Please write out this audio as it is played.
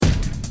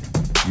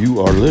You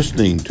are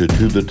listening to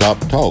the Top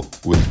Talk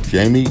with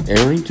Jamie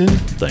Arrington.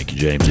 Thank you,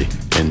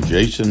 Jamesy. And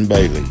Jason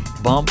Bailey.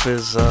 Bump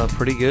is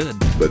pretty good.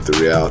 But the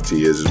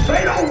reality is,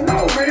 they don't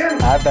know, man.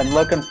 I've been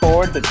looking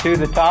forward to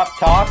the Top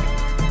Talk.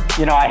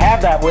 You know, I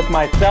have that with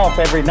myself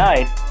every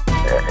night.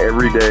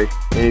 Every day,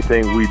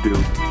 anything we do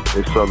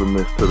is Southern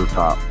Miss to the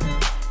top.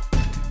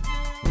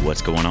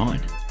 What's going on?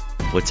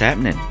 What's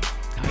happening?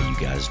 How you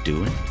guys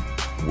doing?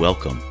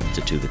 Welcome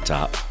to the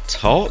Top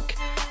Talk.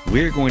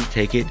 We're going to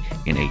take it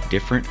in a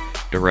different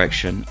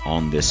direction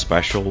on this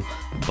special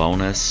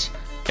bonus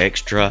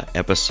extra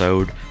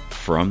episode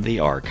from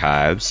the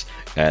archives.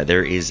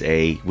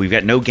 We've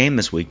got no game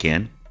this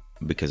weekend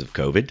because of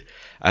COVID.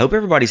 I hope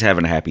everybody's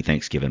having a happy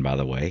Thanksgiving, by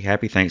the way.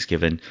 Happy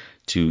Thanksgiving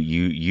to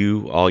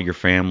you, all your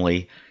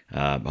family.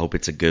 Hope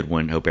it's a good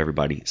one. Hope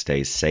everybody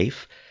stays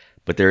safe.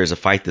 But there is a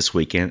fight this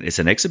weekend. It's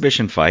an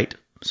exhibition fight,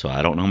 so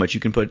I don't know how much you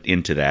can put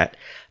into that.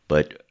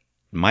 But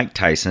Mike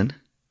Tyson,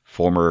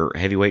 former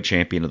heavyweight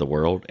champion of the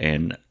world,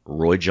 and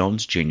Roy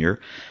Jones Jr.,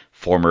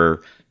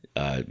 former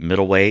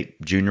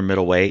middleweight, junior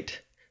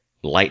middleweight,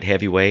 light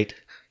heavyweight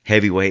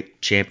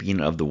champion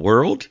of the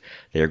world.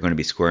 They're going to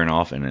be squaring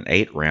off in an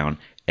 8-round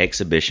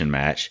exhibition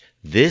match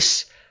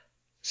this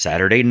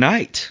Saturday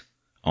night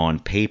on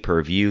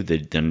pay-per-view.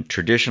 The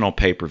traditional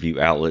pay-per-view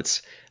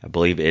outlets, I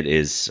believe it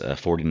is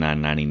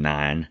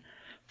 $49.99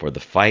 for the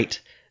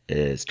fight.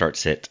 It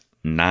starts at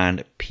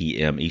 9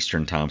 p.m.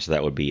 Eastern time, so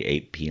that would be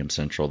 8 p.m.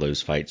 Central.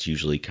 Those fights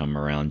usually come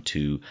around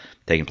to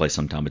taking place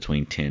sometime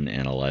between 10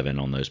 and 11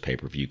 on those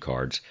pay-per-view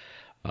cards.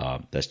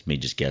 That's me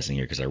just guessing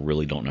here because I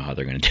really don't know how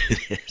they're going to do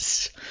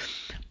this.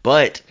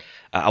 But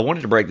I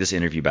wanted to break this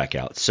interview back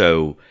out.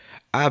 So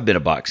I've been a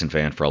boxing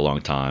fan for a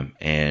long time,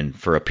 and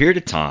for a period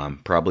of time,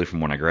 probably from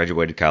when I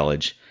graduated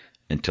college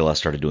until I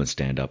started doing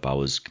stand-up, I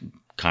was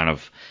kind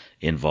of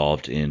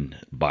involved in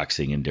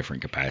boxing in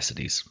different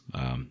capacities.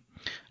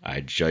 I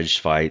judged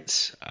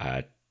fights.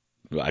 I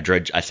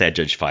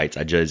judged fights.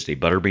 I judged a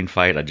Butterbean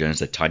fight. I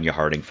judged a Tanya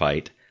Harding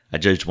fight. I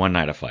judged one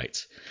night of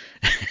fights.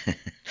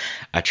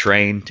 I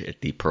trained at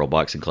the Pearl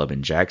Boxing Club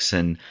in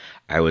Jackson.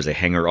 I was a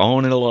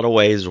hanger-on in a lot of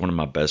ways. One of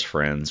my best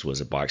friends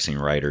was a boxing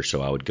writer,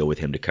 so I would go with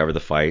him to cover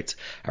the fights.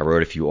 I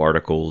wrote a few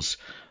articles.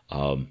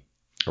 I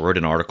wrote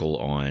an article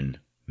on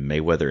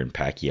Mayweather and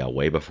Pacquiao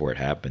way before it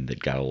happened that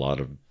got a lot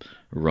of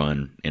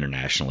run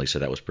internationally, so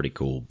that was pretty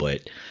cool.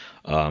 But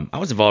I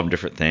was involved in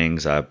different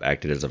things. I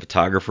acted as a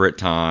photographer at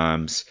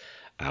times.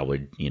 I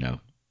would,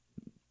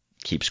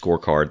 keep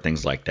scorecard,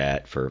 things like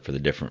that for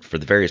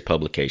the various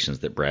publications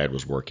that Brad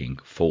was working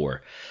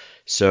for.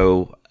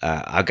 So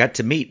I got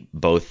to meet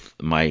both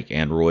Mike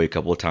and Roy a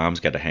couple of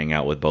times. Got to hang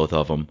out with both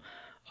of them.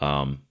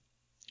 I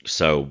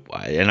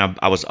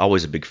was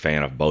always a big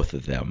fan of both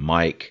of them.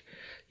 Mike,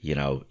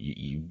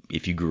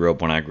 if you grew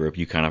up when I grew up,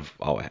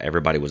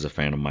 everybody was a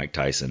fan of Mike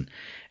Tyson,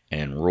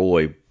 and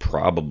Roy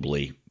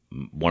probably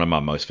one of my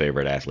most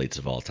favorite athletes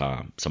of all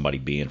time. Somebody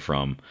being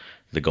from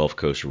the Gulf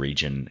Coast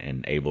region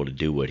and able to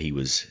do what he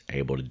was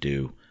able to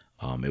do.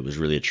 It was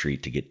really a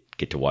treat to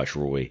get to watch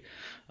Roy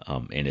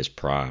in his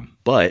prime.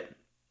 But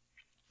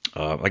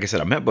like I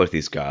said, I met both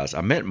these guys.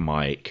 I met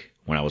Mike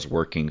when I was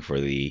working for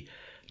the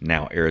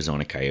now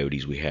Arizona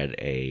Coyotes. We had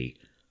a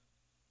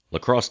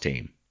lacrosse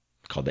team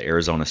called the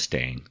Arizona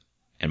Sting,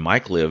 and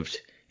Mike lived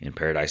in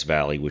Paradise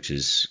Valley, which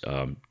is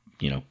kind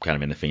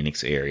of in the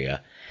Phoenix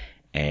area,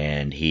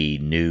 and he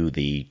knew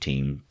the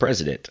team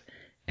president.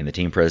 And the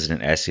team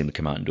president asked him to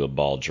come out and do a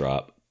ball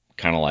drop,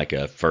 kind of like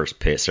a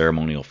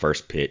ceremonial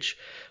first pitch,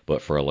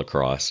 but for a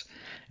lacrosse.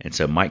 And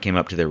so Mike came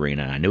up to the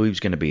arena, and I knew he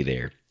was going to be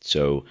there.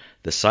 So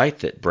the site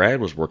that Brad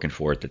was working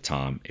for at the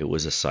time, it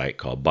was a site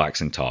called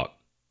Boxing Talk.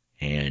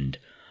 And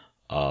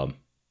so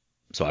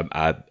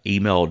I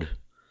emailed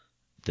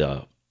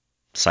the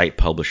site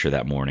publisher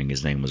that morning.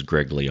 His name was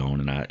Greg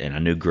Leone, and I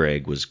knew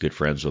Greg was good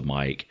friends with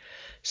Mike.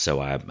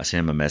 So I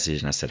sent him a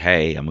message, and I said,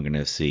 hey, I'm going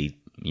to see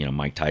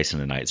Mike Tyson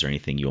tonight. Is there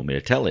anything you want me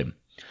to tell him?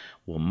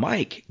 Well,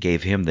 Mike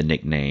gave him the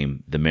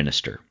nickname the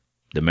Minister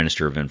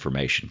of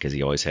Information, because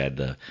he always had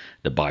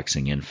the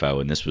boxing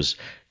info. And this was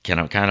kind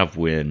of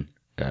when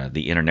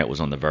the internet was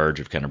on the verge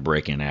of kind of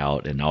breaking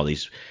out, and all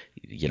these,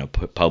 you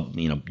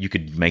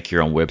could make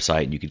your own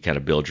website, and you could kind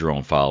of build your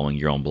own following,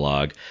 your own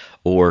blog,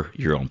 or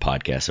your own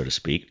podcast, so to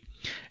speak.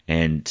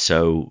 And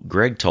so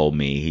Greg told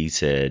me, he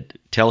said,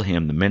 tell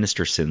him the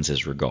minister sends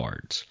his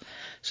regards.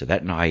 So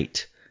that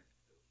night,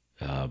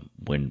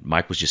 when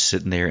Mike was just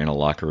sitting there in a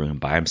locker room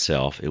by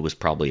himself, it was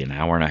probably an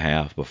hour and a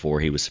half before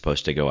he was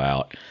supposed to go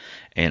out.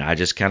 And I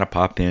just kind of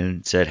popped in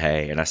and said,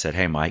 hey. And I said,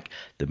 hey, Mike,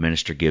 the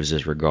minister gives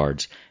his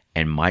regards.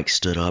 And Mike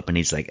stood up and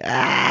he's like,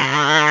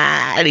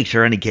 and he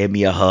turned and gave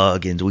me a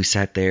hug. And we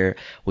sat there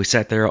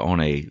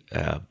on a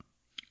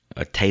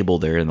table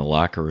there in the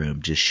locker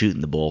room, just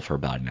shooting the bull for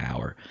about an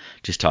hour,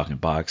 just talking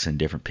boxing,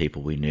 different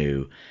people we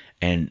knew.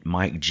 And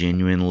Mike,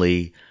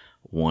 genuinely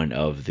one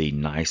of the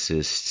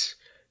nicest,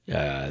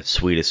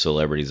 sweetest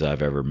celebrities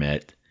I've ever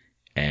met.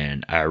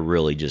 And I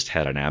really just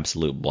had an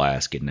absolute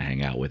blast getting to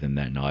hang out with him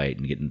that night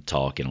and getting to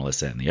talk and all this,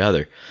 that, and the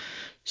other.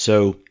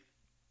 So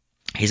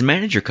his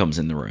manager comes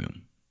in the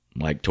room,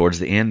 like towards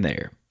the end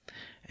there.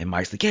 And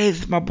Mike's like, hey,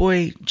 this is my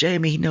boy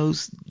Jamie. He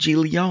knows G.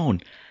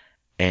 Leon.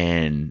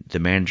 And the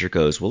manager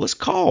goes, well, let's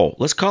call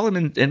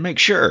him and make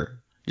sure.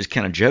 Just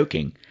kind of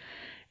joking.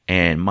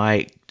 And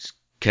Mike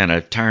kind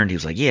of turned. He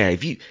was like, yeah,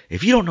 if you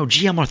don't know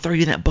G, I'm going to throw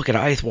you in that bucket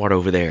of ice water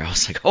over there. I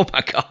was like, oh,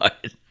 my God.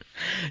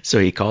 So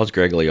he calls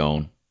Greg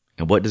Leon.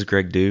 And what does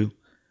Greg do?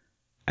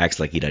 Acts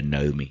like he doesn't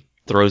know me.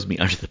 Throws me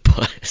under the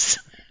bus.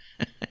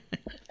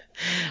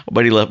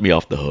 But he left me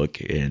off the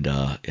hook. And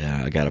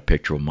I got a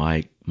picture of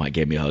Mike. Mike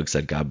gave me a hug,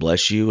 said, God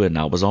bless you. And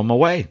I was on my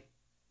way.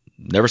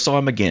 Never saw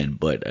him again.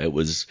 But it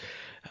was,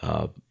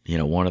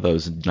 one of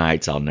those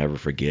nights I'll never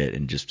forget.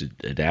 And just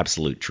an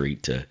absolute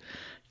treat to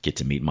get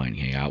to meet Mike and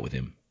hang out with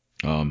him.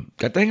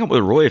 Got to hang out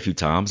with Roy a few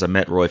times. I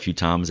met Roy a few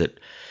times at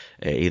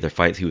either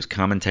fights he was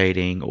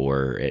commentating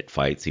or at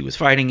fights he was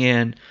fighting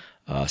in.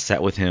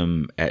 Sat with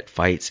him at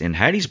fights in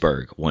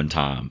Hattiesburg one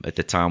time, at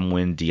the time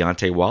when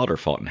Deontay Wilder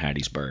fought in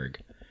Hattiesburg.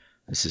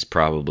 This is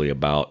probably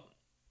about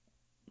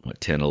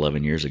 10,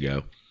 11 years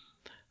ago.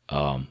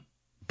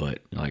 But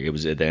like it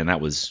was, and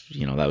that was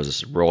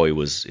Roy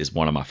is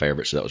one of my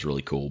favorites, so that was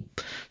really cool.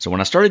 So when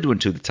I started doing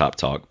To the Top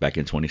Talk back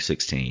in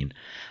 2016,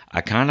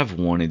 I kind of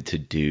wanted to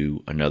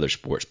do another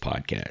sports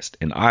podcast,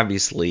 and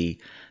obviously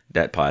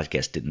that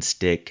podcast didn't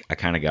stick. I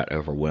kind of got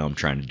overwhelmed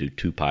trying to do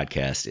 2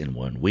 podcasts in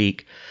 1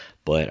 week,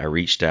 but I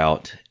reached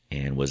out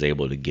and was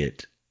able to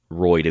get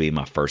Roy to be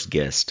my first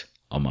guest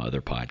on my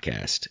other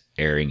podcast,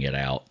 Airing It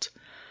Out.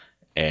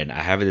 And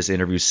I have this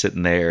interview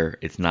sitting there.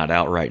 It's not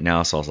out right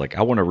now, so I was like,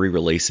 I want to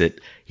re-release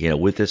it,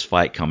 with this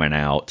fight coming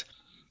out.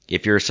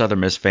 If you're a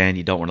Southern Miss fan,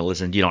 you don't want to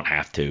listen, you don't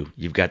have to.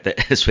 You've got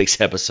this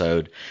week's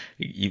episode.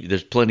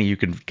 There's plenty you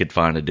can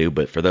find to do,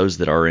 but for those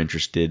that are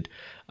interested,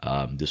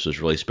 this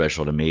was really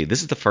special to me.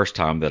 This is the first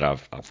time that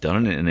I've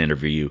done an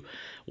interview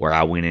where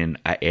I went in,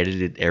 I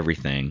edited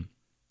everything,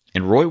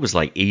 and Roy was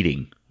like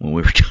eating when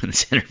we were doing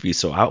this interview,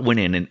 so I went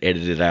in and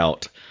edited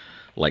out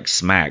like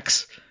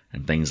smacks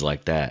and things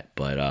like that.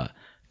 But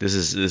this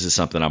is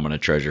something I'm going to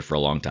treasure for a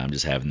long time,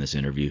 just having this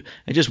interview.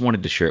 I just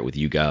wanted to share it with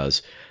you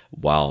guys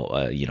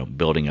while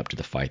building up to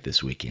the fight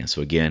this weekend.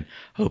 So again,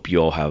 hope you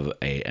all have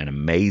an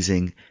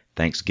amazing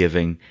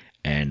Thanksgiving,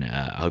 and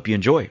I hope you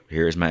enjoy.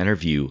 Here is my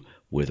interview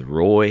with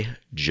Roy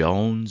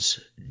Jones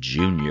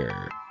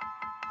Jr.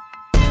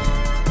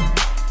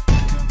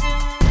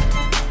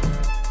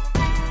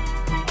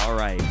 All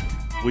right.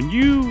 When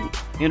you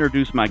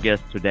introduce my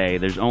guest today,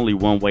 there's only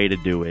one way to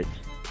do it.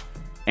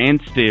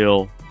 And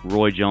still,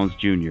 Roy Jones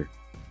Jr.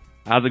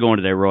 How's it going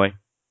today, Roy?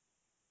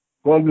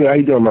 Going good. How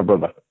you doing, my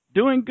brother?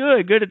 Doing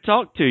good. Good to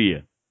talk to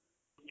you.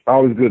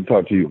 Always good to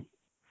talk to you.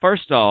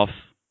 First off,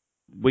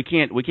 we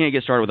can't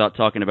get started without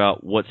talking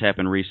about what's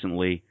happened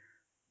recently.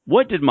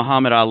 What did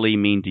Muhammad Ali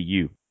mean to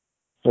you?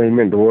 So he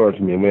meant the world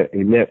to me.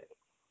 He meant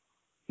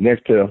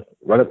next to,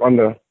 right up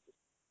under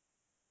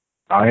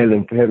our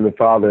Heavenly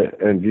Father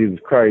and Jesus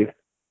Christ.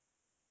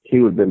 He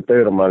was the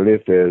third on my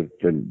list as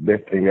the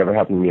best thing that ever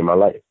happened to me in my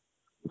life.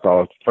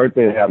 Because the first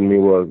thing that happened to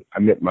me was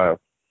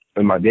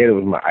and my daddy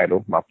was my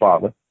idol, my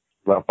father.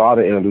 My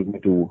father introduced me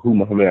to who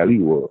Muhammad Ali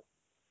was.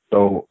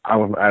 So I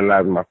was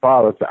idolizing my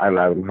father to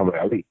idolizing Muhammad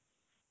Ali.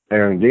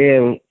 And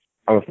then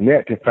I was from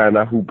that to find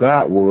out who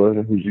God was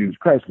and who Jesus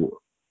Christ was.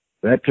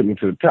 And that took me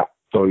to the top.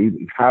 So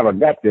how I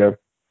got there,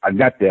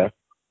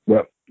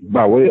 But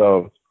by way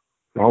of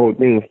the whole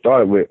thing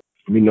started with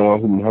me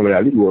knowing who Muhammad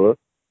Ali was.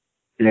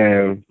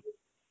 And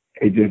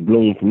it just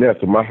bloomed from there.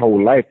 So my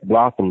whole life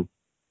blossomed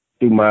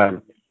through my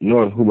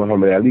knowing who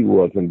Muhammad Ali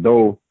was. And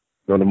though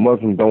the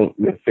Muslims don't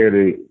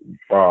necessarily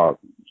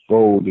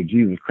go the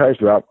Jesus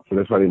Christ route, so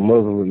that's why the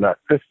Muslims are not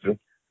Christians,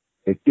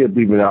 they still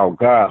believe in our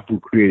God who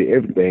created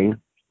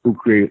everything, who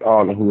created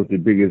all, and who is the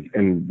biggest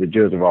and the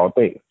judge of all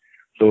things.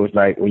 So it's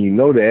like when you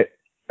know that,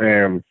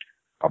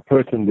 a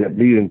person that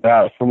believes in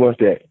God so much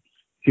that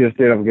he'll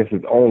stand up against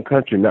his own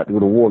country, not to go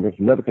to war against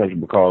another country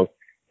because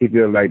he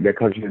feels like that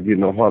country has did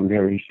no harm to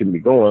him and he shouldn't be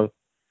going,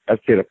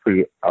 that's said a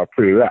pretty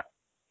lot.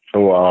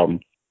 So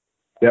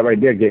that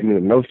right there gave me the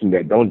notion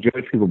that don't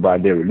judge people by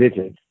their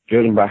religion,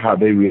 judge them by how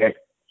they react,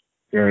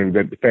 and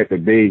the fact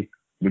that they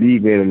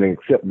believe in and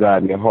accept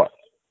God in their heart.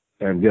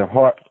 And their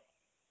heart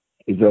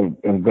is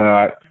of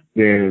God,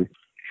 then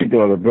treat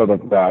them as a brother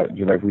of God,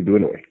 just like we do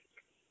anyway.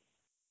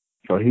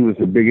 So he was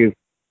the biggest,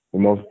 the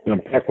most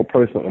impactful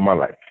person in my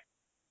life.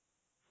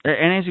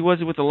 And as he was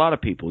with a lot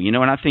of people, and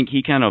I think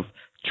he kind of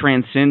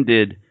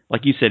transcended,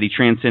 like you said, he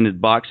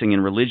transcended boxing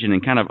and religion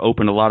and kind of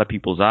opened a lot of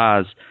people's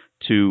eyes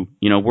to,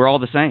 we're all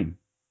the same.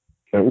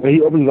 And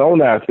he opened his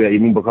own eyes to that,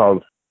 even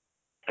because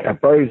at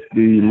first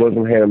the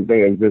Muslim had him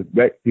thinking it was this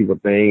black people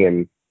thing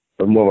and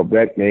it was more of a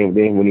black thing.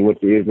 Then when he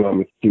went to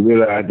Islam, he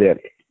realized that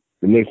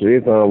the nation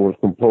of Islam was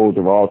composed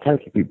of all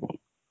types of people.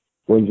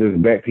 It wasn't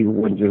just black people, it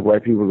wasn't just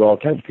white people, it was all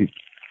types of people.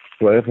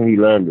 So that's when he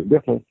learned the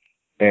difference.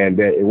 And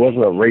that it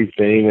wasn't a race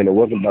thing and it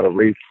wasn't about a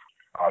race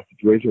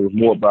situation. It was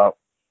more about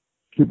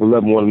people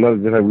loving one another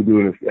just like we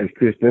do as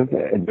Christians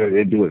and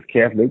they do as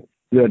Catholics.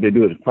 They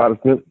do as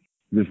Protestants.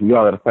 Just we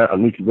all got to find a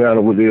neutral ground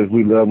of what it is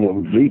we love and what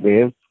we believe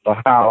in, or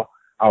how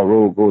our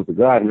road goes to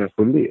God, and that's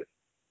what it is.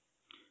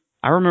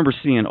 I remember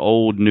seeing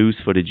old news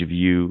footage of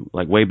you,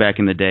 like way back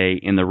in the day,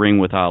 in the ring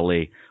with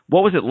Ali.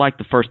 What was it like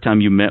the first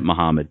time you met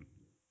Muhammad?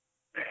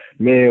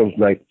 Man, it was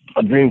like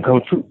a dream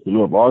come true. You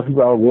know, of all the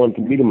people I wanted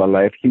to meet in my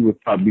life, he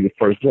would probably be the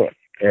first one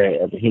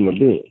as a human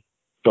being.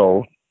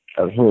 So,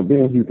 as a human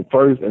being, he was the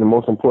first and the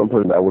most important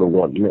person I would have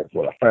wanted to meet.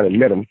 When I finally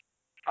met him,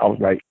 I was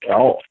like,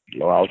 oh, you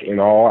know, I was in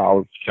awe, I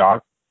was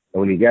shocked.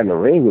 And when he got in the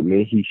ring with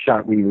me, he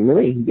shocked me in the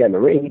ring. He got in the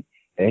ring,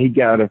 and he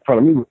got out in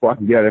front of me before I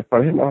could get out in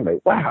front of him. I was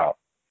like, wow.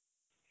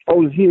 I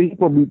was here, he's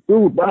supposed to be through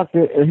with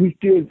boxing, and he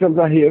still comes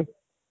out here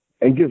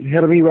and gets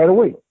ahead of me right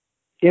away.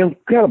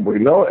 Incredible, you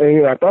know?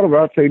 And I thought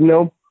about it, I said,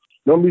 no,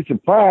 don't be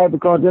surprised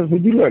because that's where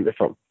you learned it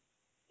from.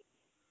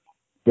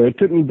 So it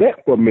took me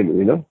back for a minute,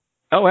 you know?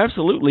 Oh,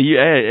 absolutely.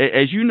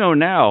 As you know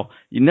now,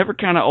 you never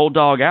kind of old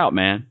dog out,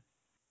 man.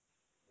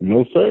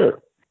 No, sir.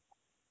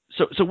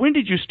 So when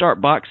did you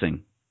start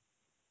boxing?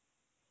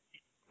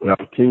 When I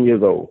was 10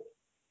 years old.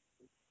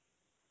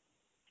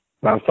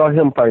 I saw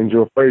him fighting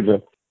Joe Frazier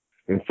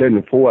in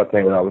 74, I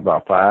think, when I was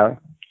about 5.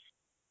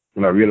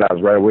 And I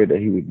realized right away that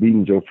he was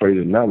beating Joe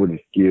Frazier not with his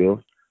skills,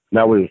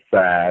 not with his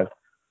size,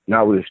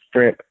 not with his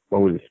strength, but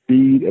with his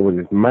speed and with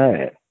his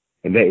mind.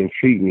 And that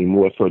intrigued me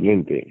more so than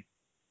anything.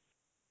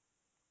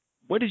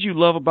 What did you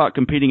love about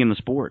competing in the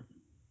sport?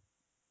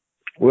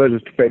 Well,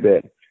 just the fact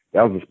that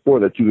was a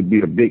sport that you could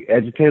be a big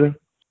agitator,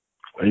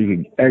 or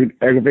you could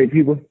aggravate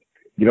people,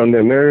 get on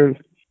their nerves,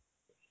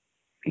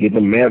 get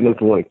them mad enough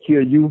to want to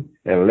kill you,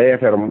 and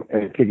laugh at them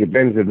and take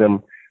advantage of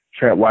them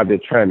while they're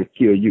trying to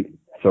kill you.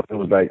 So it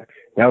was like,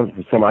 that was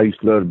something I used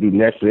to love to do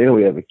naturally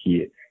anyway as a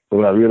kid. So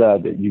when I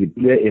realized that you could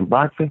do that in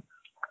boxing,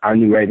 I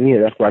knew right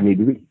then that's what I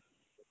needed to be.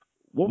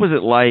 What was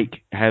it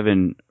like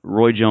having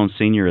Roy Jones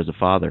Sr. as a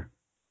father?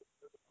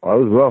 Oh,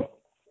 it was rough.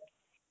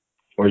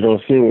 Roy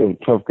Jones Sr. was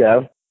a tough guy.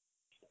 It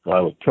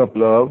was tough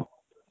love.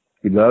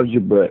 He loves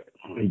you, but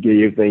he gave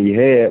you everything you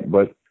had,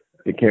 but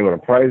it came at a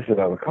price and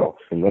at a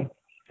cost, you know?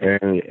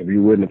 And if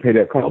you wouldn't pay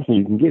that cost,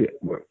 you can get it.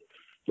 But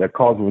that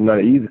cost was not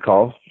an easy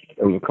cost.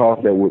 It was a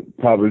cost that would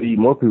probably lead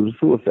more people to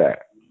suicide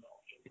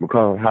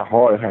because of how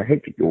hard and how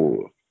hectic it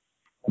was.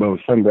 But it was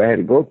something that I had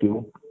to go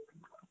through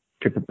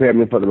to prepare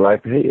me for the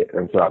life ahead.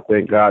 And so I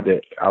thank God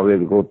that I was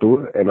able to go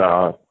through it. And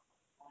I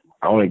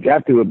only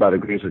got through it by the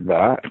grace of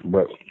God,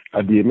 but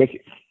I did make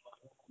it.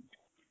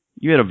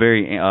 You had a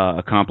very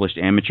accomplished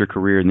amateur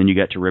career, and then you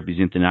got to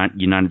represent the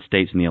United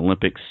States in the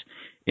Olympics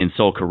in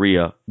Seoul,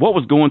 Korea. What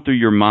was going through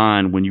your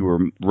mind when you were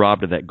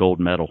robbed of that gold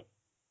medal?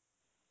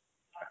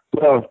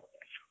 Well,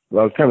 I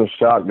was kind of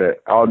shocked that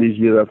all these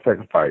years I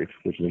sacrificed,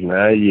 which was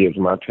 9 years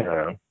of my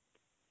time,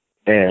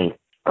 and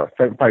I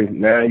sacrificed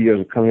 9 years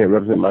to come here and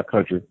represent my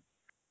country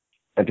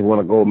and to win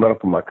a gold medal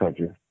for my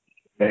country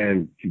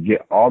and to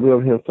get all the way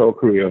over here in Seoul,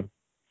 Korea,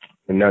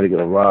 and now they're going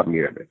to rob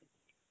me of it.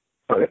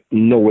 But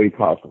no way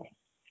possible.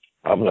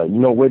 I was like,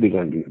 no way they're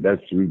going to do it.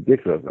 That's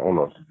ridiculous on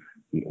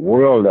a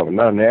world level,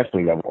 not a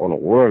national level, on a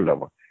world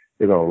level.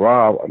 They're going to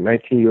rob a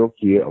 19-year-old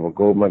kid of a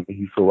gold medal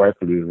he so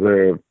rightfully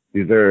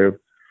deserved.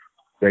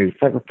 They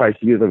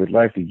sacrificed years of his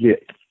life to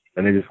get,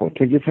 and they just want to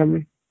take it from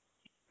me.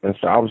 And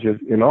so I was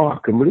just in awe. I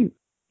couldn't believe it.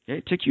 Yeah,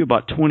 it took you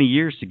about 20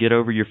 years to get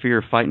over your fear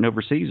of fighting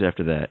overseas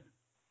after that.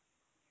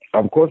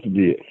 Of course it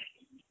did.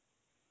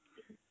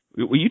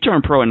 Well, you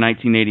turned pro in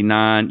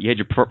 1989. You had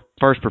your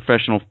first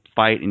professional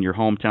fight in your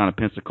hometown of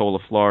Pensacola,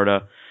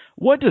 Florida.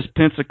 What does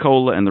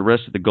Pensacola and the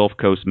rest of the Gulf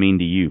Coast mean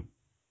to you?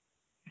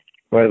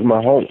 Well, it's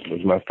my home.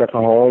 It's my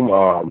second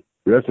home.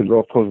 The rest of the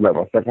Gulf Coast is like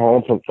my second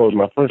home. Pensacola is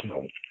my first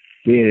home.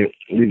 Meaning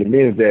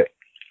that,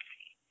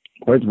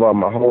 first of all,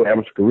 my whole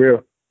amateur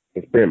career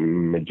has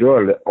been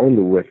majority on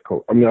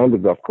the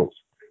Gulf Coast.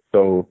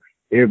 So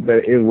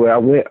everywhere I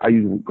went, I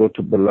used to go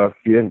to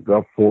Biloxi and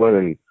Gulfport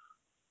and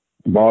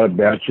Bali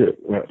Battery,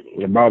 and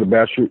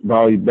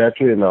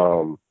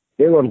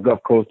everywhere on the Gulf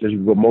Coast. You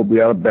can go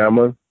Mobile,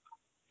 Alabama,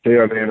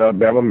 Fairland,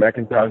 Alabama,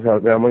 McIntosh,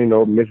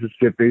 Alabama,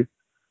 Mississippi,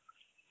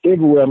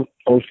 everywhere,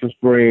 Ocean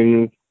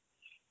Springs.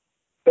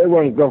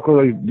 Everywhere on the Gulf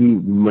Coast, I used to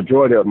do the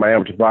majority of my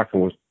amateur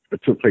boxing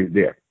that took place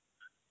there.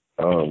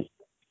 I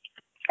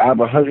have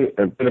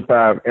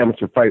 135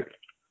 amateur fights.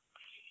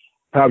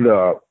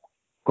 Probably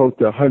close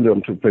to 100 of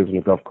them took place on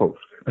the Gulf Coast.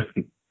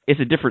 It's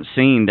a different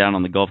scene down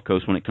on the Gulf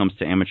Coast when it comes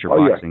to amateur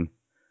boxing.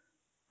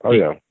 Yeah. Oh,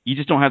 yeah. You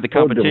just don't have the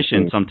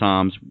competition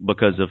sometimes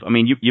because of,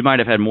 you might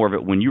have had more of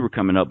it when you were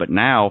coming up, but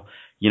now,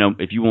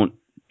 if you want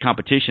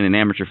competition in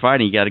amateur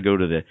fighting, you got to go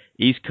to the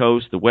East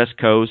Coast, the West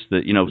Coast,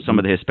 some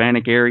of the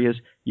Hispanic areas.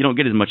 You don't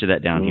get as much of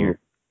that down here.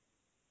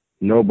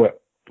 No,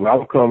 but I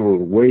was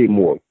coming way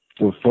more.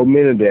 There was so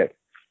many that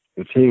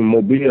the team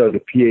Mobile, the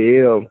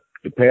PAL,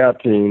 the PAL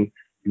team,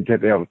 you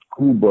had to have a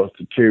school bus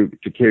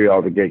to carry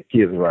all the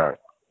kids around.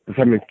 That's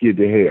how many kids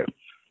they had.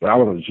 When I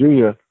was a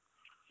junior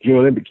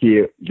Olympic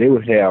kid, they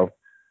would have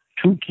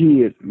 2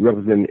 kids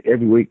representing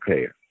every weight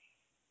class.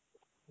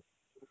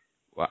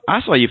 Well,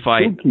 I saw you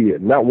fight. 2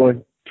 kids, not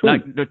one, 2. No,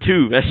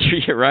 2. That's true.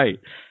 You're right.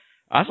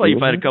 I saw you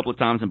fight a couple of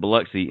times in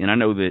Biloxi, and I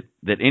know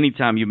that any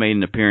time you made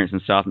an appearance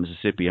in South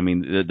Mississippi,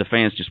 the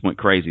fans just went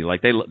crazy.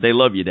 Like they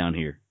love you down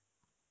here.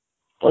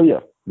 Oh yeah,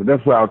 but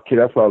that's where I was kid.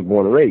 That's where I was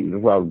born and raised.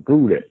 That's where I was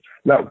good at.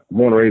 Not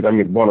born and raised. I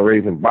mean born and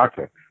raised in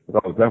boxing.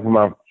 Because that's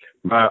where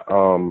my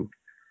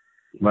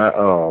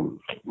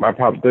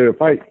probably third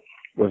fight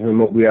was in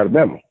Mobile,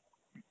 Alabama.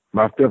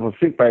 My fifth or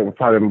sixth fight was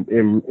probably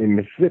in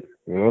Mississippi.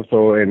 You know,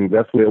 so and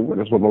that's where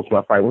most of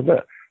my fight was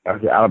at. I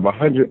said out of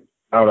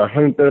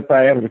 135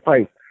 amateur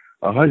fights,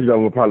 100 of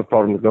them were probably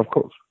fought on the Gulf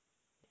Coast.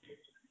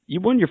 You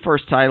won your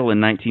first title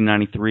in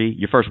 1993,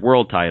 your first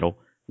world title,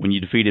 when you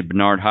defeated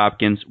Bernard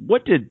Hopkins.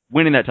 What did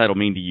winning that title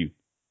mean to you?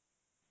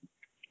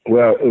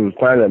 Well, it was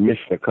finally a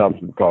mission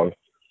accomplished because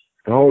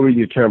the whole reason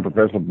you turn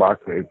professional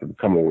boxer is to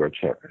become a world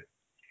champion.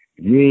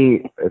 If you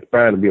ain't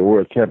aspiring to be a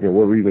world champion,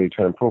 what reason are you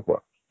turning pro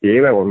for? Yeah,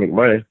 you might want to make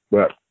money,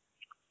 but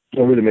you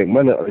don't really make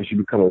money unless you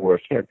become a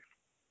world champion.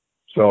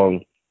 So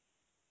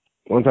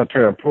once I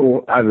turned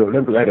pro, I was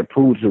Olympic. I had to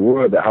prove to the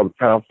world that I was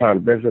trying to find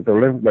the best at the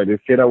Olympics, like they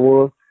said I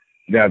was.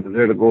 That I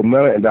deserved a gold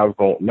medal, and I was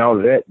going, now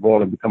that, going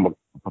to become a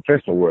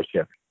professional world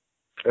champion.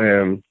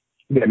 And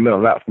that meant a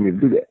lot for me to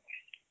do that.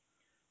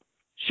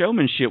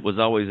 Showmanship was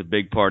always a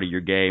big part of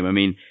your game. I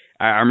mean,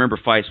 I remember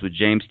fights with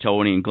James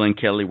Toney and Glenn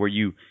Kelly where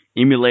you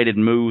emulated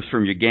moves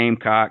from your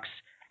Gamecocks.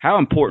 How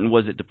important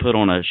was it to put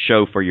on a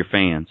show for your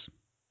fans?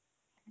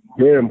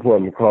 Very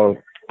important, because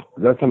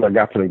that's something I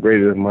got from the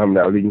greatest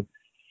Muhammad Ali.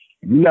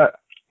 You're not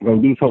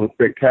going to do something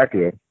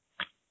spectacular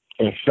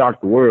and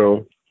shock the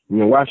world. You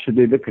know, why should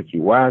they look at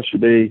you? Why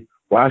should they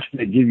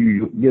give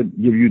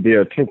you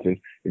their attention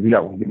if you're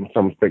not going to give them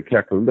something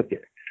spectacular to look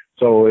at?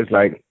 So it's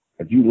like,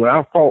 if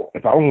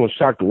I want to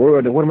shock the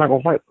world, then what am I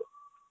going to fight for?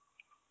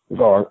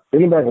 Because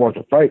anybody can watch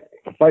a fight.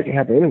 A fight can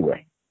happen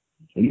anywhere.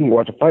 You can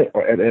watch a fight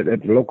at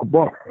the local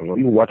bar. You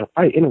can watch a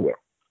fight anywhere.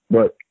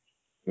 But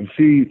you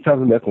see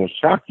something that's going to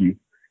shock you,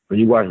 when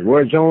you watch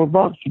Roy Jones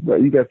box,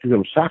 you got to see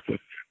something shocking.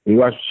 When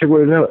you watch Sugar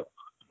Ray Leonard,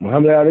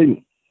 Muhammad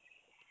Ali,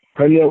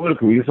 Pernell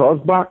Whitaker, when you saw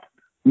us box,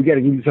 we got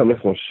to give you something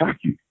that's going to shock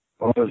you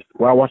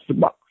while I watch the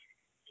box.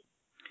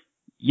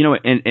 You know,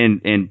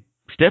 and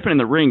stepping in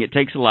the ring, it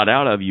takes a lot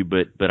out of you.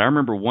 But I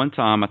remember one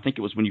time, I think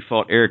it was when you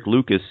fought Eric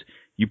Lucas,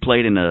 you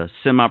played in a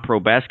semi-pro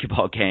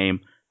basketball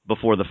game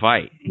before the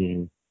fight.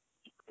 Mm-hmm.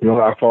 You know,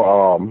 I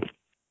fought,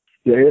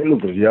 Eric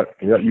Lucas, yep,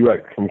 you're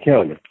right, from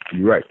Canada,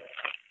 you're right.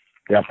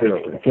 Yeah, I played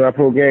a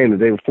semi-pro game the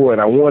day before,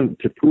 and I wanted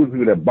to prove to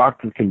you that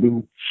boxers can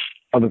do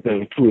other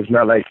things too. It's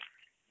not like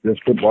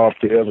just football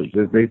players or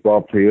just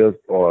baseball players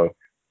or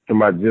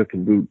somebody just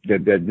can do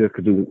that just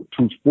could do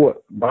two sports.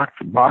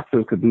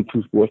 Boxers could do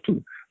two sports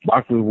too.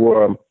 Boxers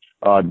were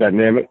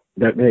dynamic.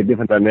 That they had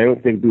different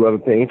dynamics. They could do other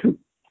things too.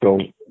 So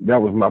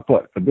that was my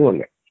part for doing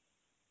that.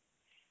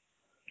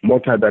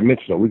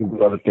 Multi-dimensional. We can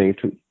do other things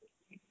too.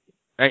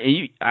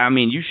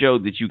 You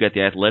showed that you got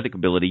the athletic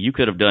ability. You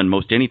could have done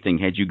most anything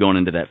had you gone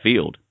into that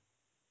field.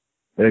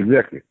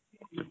 Exactly.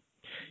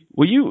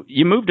 Well,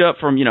 you moved up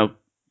from,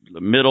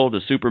 middle to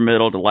super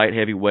middle to light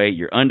heavyweight.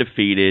 You're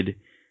undefeated.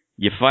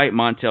 You fight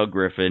Montel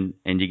Griffin,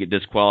 and you get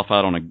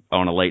disqualified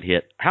on a late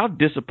hit. How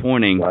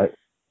disappointing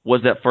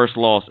was that first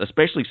loss,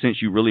 especially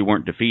since you really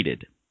weren't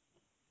defeated?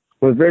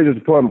 Well, it's very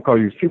disappointing because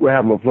you see what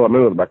happened with Floyd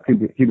Mayweather by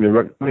keeping the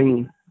record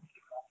clean.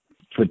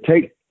 To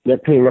take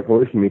that clean record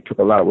away from me took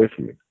a lot away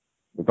from me.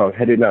 Because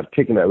had they not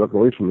taken that record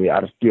away from me,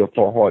 I'd have still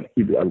fought hard to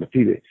keep it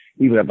undefeated,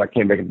 even if I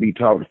came back and beat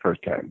Tarver the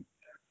first time.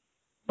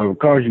 And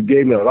because you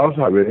gave me a loss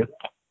already,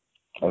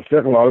 a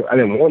second loss, I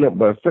didn't want it,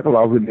 but a second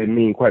loss really didn't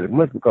mean quite as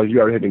much because you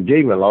already had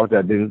gave me a loss that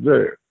I didn't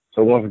deserve.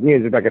 So once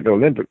again, just like at the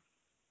Olympics,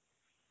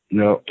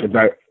 it's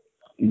like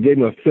you gave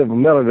me a silver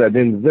medal that I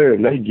didn't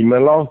deserve. Now you give me a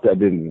loss that I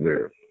didn't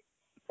deserve.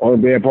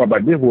 Only bad part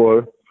about this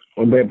was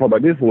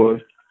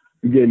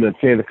you gave me a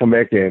chance to come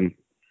back and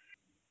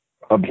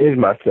avenge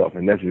myself,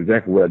 and that's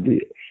exactly what I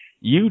did.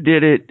 You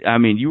did it. I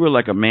mean, you were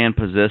like a man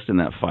possessed in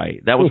that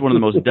fight. That was one of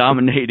the most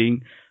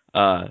dominating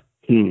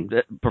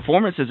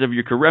performances of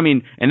your career. I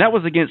mean, and that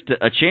was against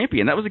a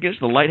champion. That was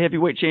against the light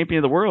heavyweight champion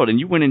of the world, and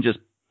you went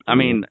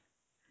and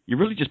you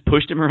really just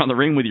pushed him around the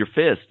ring with your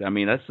fist. I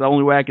mean, that's the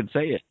only way I could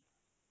say it.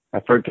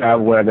 The first time I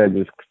went out there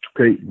just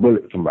straight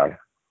bullet somebody.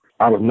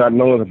 I was not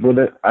known as a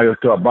bullet. I just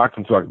started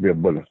boxing so I could be a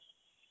bullet.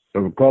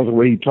 So because of the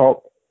way he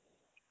talked,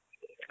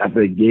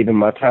 after they gave him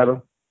my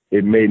title,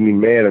 it made me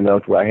mad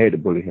enough where I had to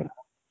bully him.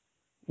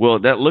 Well,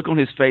 that look on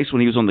his face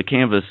when he was on the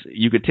canvas,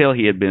 you could tell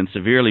he had been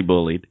severely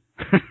bullied.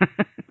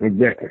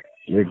 Exactly.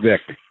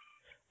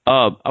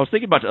 I was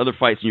thinking about the other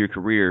fights in your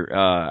career.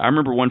 I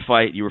remember one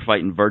fight you were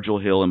fighting Virgil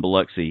Hill in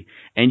Biloxi,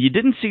 and you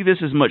didn't see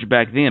this as much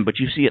back then, but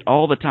you see it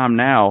all the time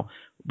now,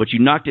 but you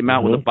knocked him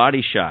out with a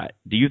body shot.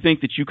 Do you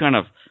think that you kind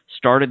of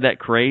started that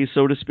craze,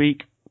 so to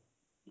speak?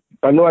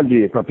 I know I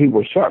did, because people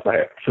were shocked by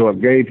it. So it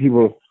gave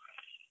people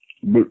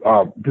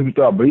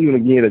started believing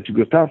again that you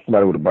could stop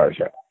somebody with a body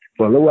shot.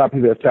 So a lot of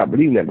people have stopped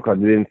believing that because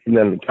they didn't see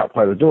none of the top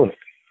fighters doing it.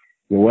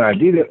 And when I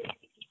did it,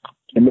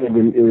 it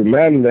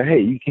reminded me that, hey,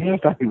 you can't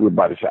stop people with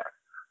body shots.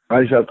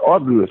 Body shots are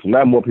good, so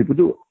now more people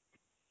do it.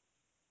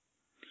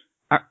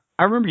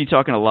 I remember you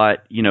talking a lot,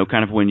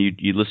 kind of when you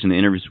listened to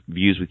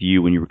interviews with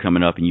you when you were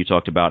coming up, and you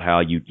talked about how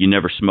you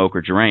never smoke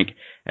or drank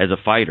as a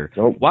fighter.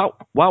 Nope.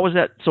 Why was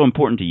that so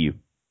important to you?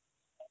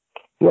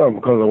 Well,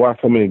 because I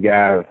watched so many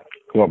guys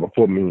come up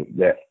before me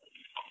that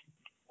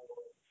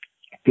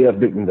fell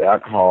victim to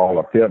alcohol,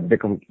 or fell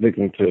victim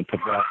to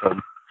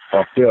tobacco,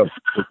 or fell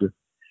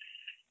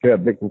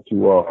victim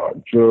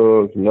to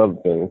drugs and other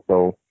things.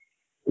 So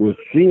with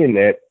seeing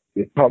that,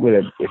 it's probably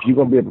that if you're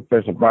going to be a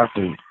professional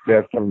boxer,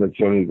 that's something that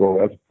you don't need to go,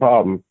 that's a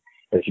problem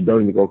that you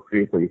don't need to go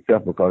create for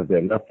yourself, because there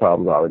are enough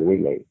problems already we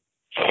made.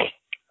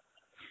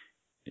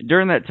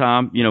 During that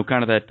time, you know,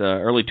 kind of that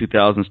early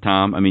 2000s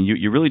time, I mean,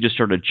 you really just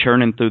started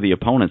churning through the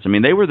opponents. I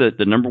mean, they were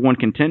the number one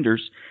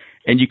contenders,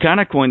 and you kind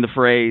of coined the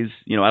phrase,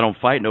 you know, I don't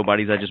fight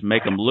nobodies, I just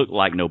make them look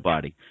like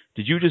nobody.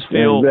 Did you just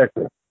feel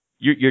exactly.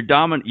 you're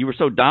dominant? You were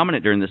so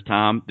dominant during this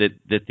time that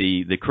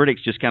the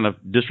critics just kind of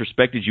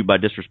disrespected you by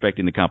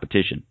disrespecting the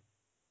competition.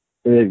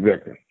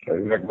 Exactly. That's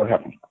exactly what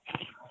happened.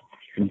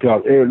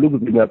 Because Eric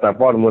Lucas, after I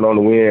fought him, went on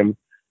to win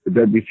the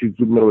WBC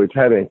super middleweight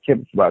title and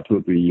kept it for about 2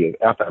 or 3 years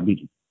after I beat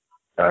him.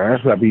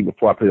 That's what I beat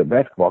before I played a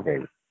basketball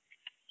game.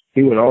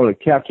 He went on to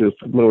capture the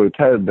super middleweight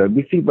title, the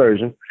WBC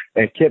version,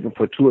 and kept it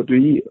for 2 or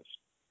 3 years.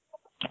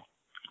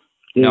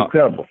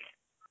 Incredible.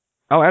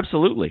 Oh,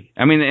 absolutely.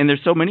 I mean, and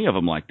there's so many of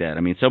them like that.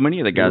 I mean, so many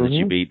of the guys that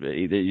you beat,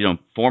 you know,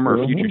 former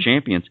or future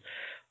champions.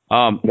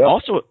 Yep.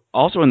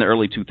 Also in the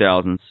early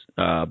 2000s,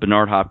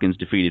 Bernard Hopkins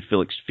defeated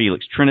Felix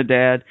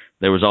Trinidad.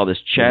 There was all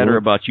this chatter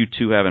about you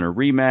two having a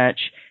rematch.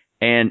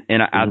 And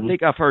I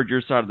think I've heard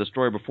your side of the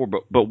story before,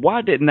 but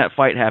why didn't that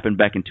fight happen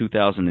back in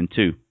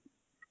 2002?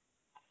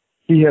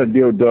 He had a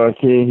deal with Don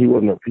King. He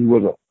wasn't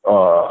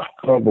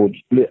combo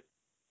split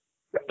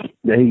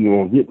that he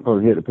was gonna get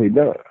because he had to pay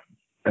Don,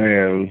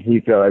 and he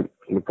felt like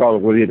because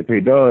of what he had to pay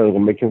Don, it was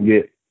gonna make him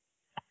get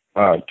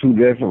 2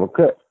 less of a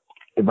cut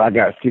if I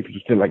got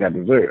 60% like I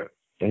deserved,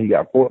 and he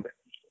got 40,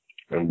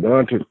 and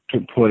Don took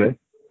 20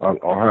 on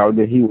how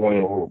that he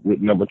won with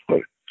number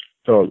 20.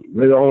 So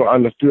they don't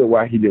understood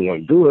why he didn't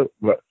want to do it,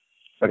 but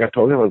like I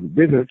told him, it was a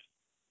business.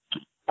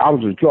 I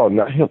was a draw,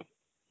 not him.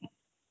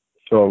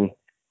 So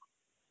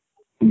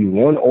we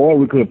won, or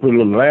we could have put it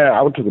on the line.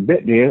 I would take a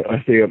bet then.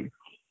 I said,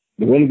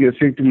 the winner gets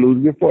 60, the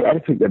loser gets 40. I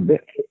would take that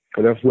bet,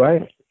 because that's who I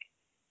am.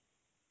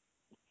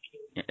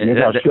 And if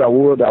I sure I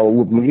would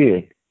whoop him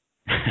again.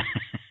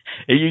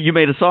 You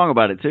made a song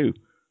about it, too.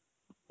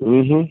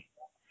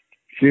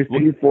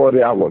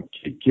 60-40, I will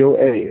kick your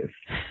ass.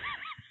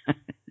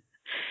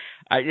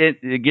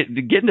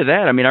 Getting to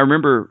that, I mean, I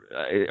remember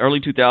early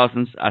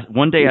 2000s.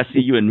 One day I see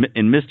you in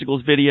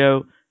Mystikal's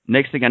video.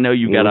 Next thing I know,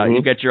 you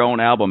got your own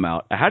album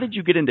out. How did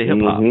you get into hip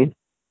hop? I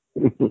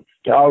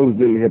was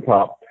in hip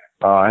hop.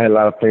 I had a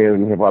lot of fans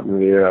in hip hop in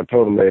the air. I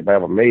told them that if I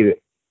ever made it,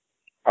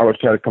 I would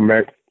try to come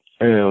back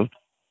and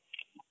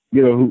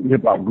get a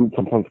hip hop group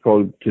from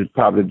Pensacola to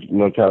probably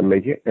try to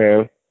make it.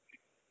 And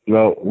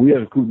we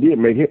as a group did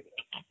make it.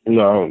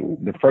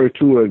 The first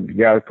 2 of the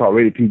guys called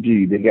Radio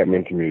PG. They got me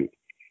into music.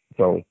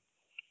 So.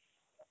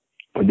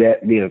 With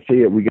that being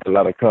said, we got a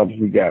lot of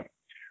companies. We got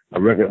a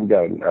record. We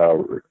got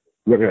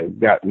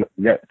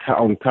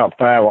on top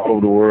 5 all over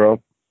the world.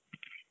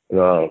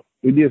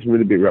 We did some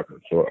really big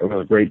records, so it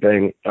was a great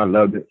thing. I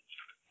loved it.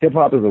 Hip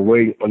hop is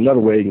another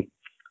way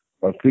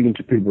of speaking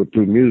to people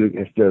through music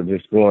instead of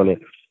just going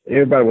and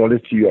everybody want to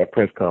listen to you at a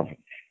press conference.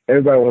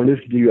 Everybody want to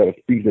listen to you at a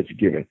speech that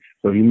you're giving.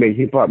 So if you make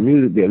hip hop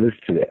music, they'll listen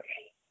to that.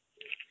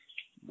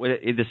 Well,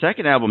 the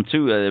second album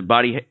too,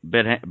 Body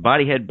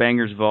Head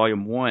Bangers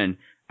Volume 1.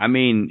 I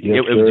mean,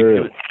 yes, it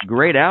was a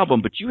great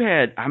album, but you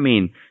had, I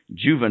mean,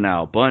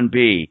 Juvenile, Bun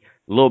B,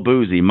 Lil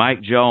Boozy,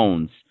 Mike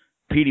Jones,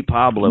 Petey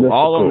Pablo, Mystical.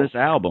 All on this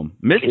album.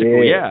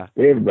 Mystical, yeah.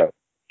 Everybody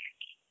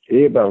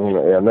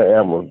on that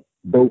album was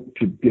dope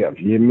to death.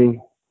 You hear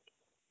me?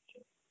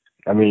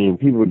 I mean,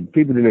 people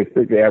didn't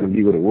expect the album to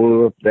be what it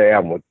was. The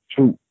album was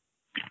true.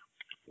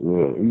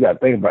 You got to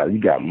think about it.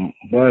 You got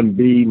Bun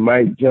B,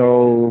 Mike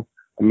Jones.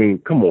 I mean,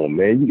 come on,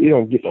 man. You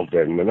don't get no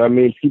better, man. I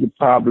mean, Petey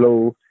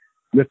Pablo,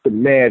 Mr.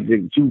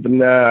 Magic,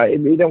 Juvenile,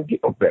 it don't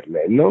get no better,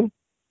 man, no?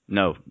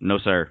 No,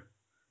 sir.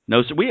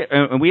 No, sir. We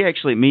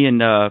actually, me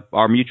and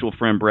our mutual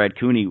friend Brad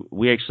Cooney,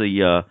 we actually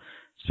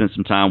spent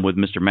some time with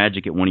Mr.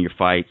 Magic at one of your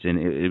fights, and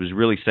it was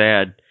really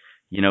sad.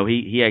 You know,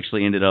 he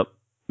actually ended up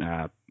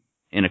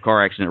in a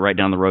car accident right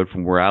down the road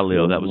from where I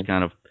live. That was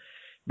kind of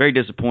very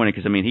disappointing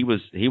because, I mean, he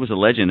was a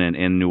legend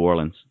in New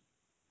Orleans.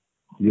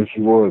 Yes,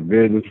 he was.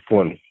 Very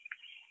disappointing.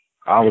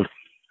 I was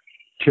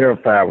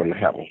terrified when it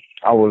happened.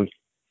 I was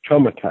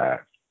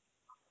traumatized.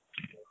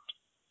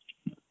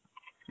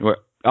 Well,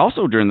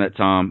 also during that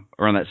time,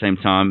 around that same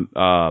time,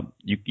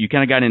 you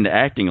kind of got into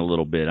acting a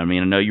little bit. I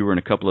mean, I know you were in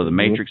a couple of the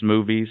Matrix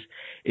movies.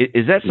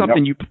 Is that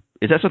something you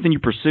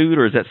pursued,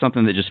 or is that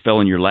something that just fell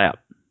in your lap?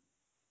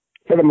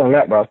 Fell in my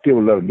lap, but I still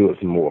would love to do it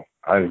some more.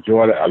 I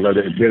enjoyed it. I loved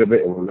every bit of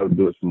it, and would love to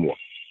do it some more.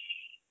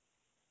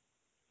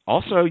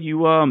 Also, you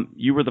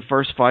were the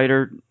first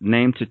fighter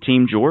named to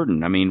Team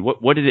Jordan. I mean,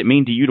 what did it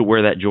mean to you to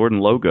wear that Jordan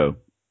logo?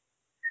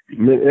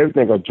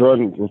 Everything about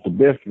Jordan was the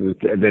best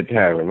at that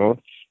time, you know.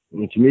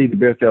 And to me, the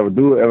best to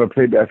ever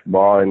play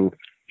basketball, and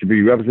to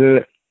be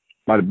represented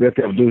by the best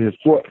to ever do his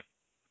sport,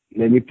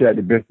 made me feel like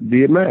the best to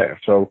be admired.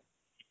 So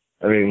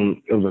I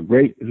mean, it was a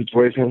great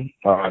situation.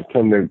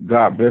 Something that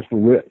God blessed me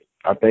with.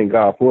 I thank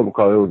God for it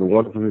because it was a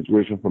wonderful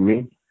situation for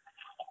me.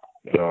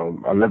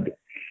 I loved it.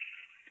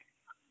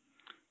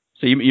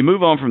 So you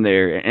move on from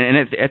there, and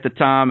at the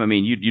time, I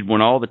mean, you'd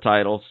won all the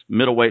titles,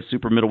 middleweight,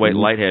 super middleweight,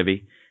 light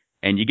heavy,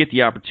 and you get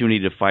the opportunity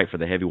to fight for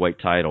the heavyweight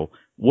title.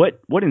 What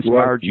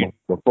inspired you?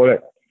 Before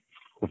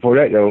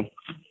that though,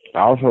 I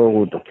also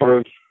was the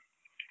first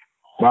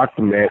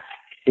boxing match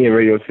in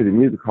Radio City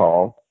Music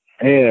Hall,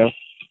 and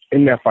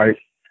in that fight,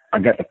 I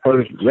got the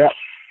first rap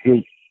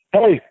group.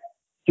 Hey,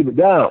 keep it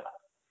down.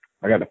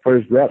 I got the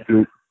first rap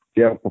group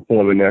that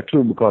performing there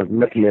too because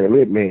Method Man and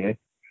Redman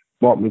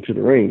brought me to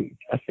the ring.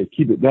 I said,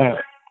 keep it down.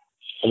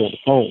 I'm on the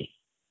phone.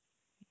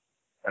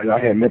 And I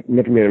had Method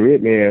Man and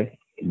Redman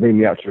bring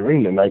me out to the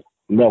ring tonight.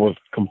 And that was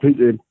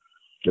completely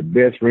the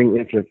best ring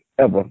entrance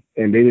ever.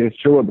 And they didn't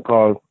show it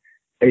because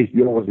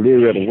HBO was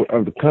leery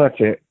of the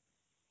content.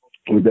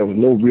 There was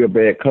no real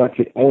bad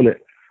content on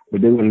it,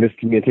 but they wouldn't listen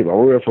to me and take my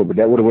word for it. But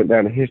that would have went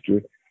down in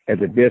history as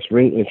the best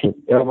ring entrance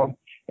ever.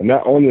 And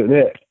not only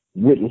that,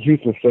 Whitney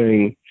Houston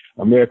sang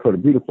America the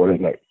Beautiful that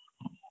night.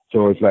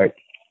 So it's like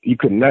you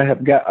could not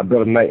have got a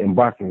better night in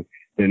boxing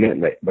than that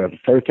night. But the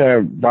first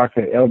time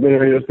boxing ever been in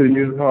Radio City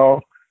Music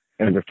Hall,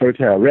 and the first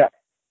time rap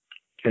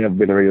ever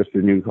been in Radio City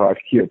Music Hall, I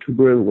killed two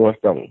birds with one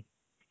stone.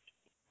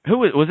 Who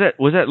was that?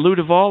 Was that Lou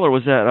Duvall or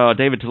was that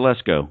David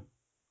Telesco?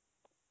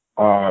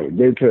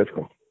 David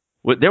Telesco.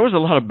 There was a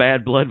lot of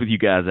bad blood with you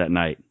guys that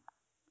night.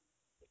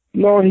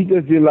 No, he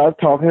just did a lot of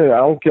talking. I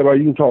don't care about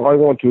you can talk all you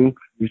want to.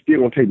 You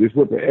still gonna take this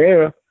whip in the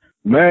air.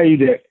 Mind you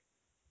that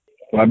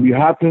when I beat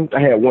Hopkins,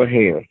 I had one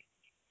hand.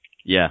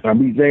 Yeah. When I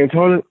beat James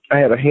Harden, I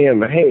had a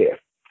hand and a half.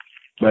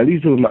 But at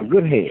least it was my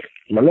good hand,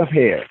 my left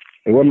hand.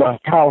 It wasn't my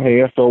power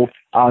hand, so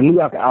I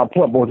knew I could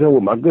outpoint both of them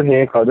with my good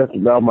hand because that's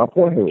about my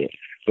point hand.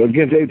 So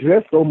against David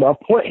Telesco, my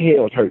point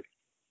hand was hurt.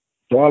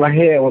 So all I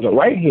had was a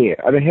right hand.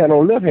 I didn't have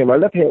no left hand. My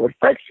left hand was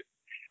fractured.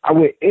 I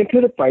went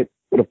into the fight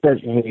with a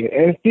fractured hand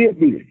and still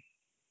beat him.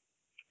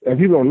 And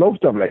people don't know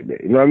stuff like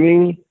that. You know what I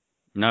mean?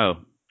 No,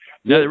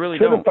 they really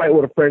don't. The fight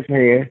with a fractured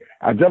hand.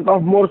 I jumped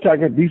off a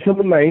motorcycle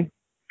December 9th,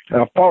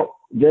 and I fought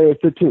January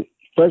 15th.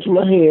 Fractured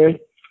my hand.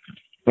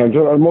 I jumped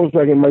off a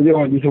motorcycle in my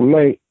yard December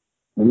 9th.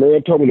 The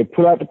man told me to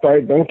pull out the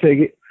fight, don't take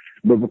it.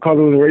 But because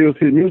it was a Radio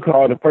City Music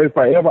Hall, the first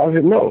fight ever, I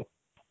said no.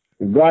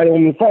 If God didn't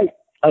want me to fight,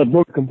 I'd have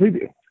broke it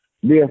completely.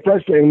 Being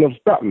frustrated enough to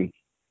stop me.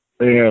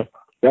 And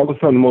that was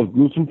some of the most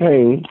gruesome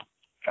pain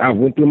I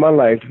went through my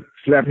life,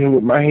 slapping him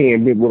with my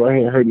hand, with my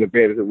hand hurting as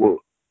bad as it was.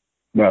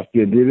 But I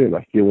still did it, and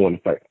I still wanted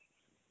to fight.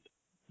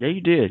 Yeah,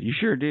 you did. You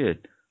sure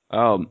did.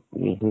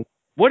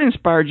 What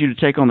inspired you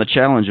to take on the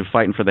challenge of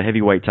fighting for the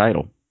heavyweight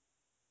title?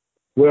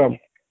 Well,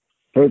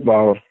 first of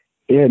all,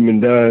 it had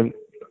been done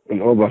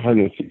in over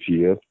 106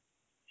 years.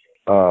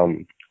 I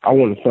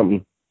wanted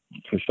something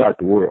to shock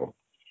the world.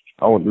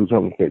 I wanted to do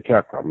something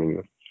spectacular. I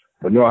mean,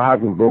 but Noah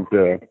Hopkins broke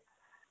the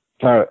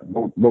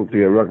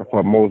record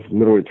for most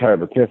middleweight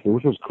title defenses,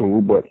 which was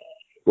cool, but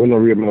wasn't no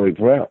real middleweight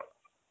title.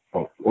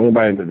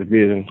 Nobody in the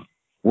division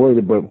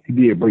worried, but he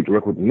did break the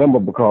record with the number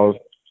because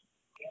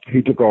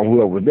he took on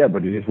whoever was there,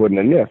 but it just wasn't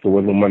enough. So there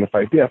wasn't no money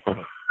fight there for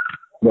him.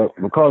 But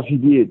because he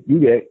did do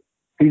that,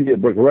 he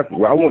did break the record.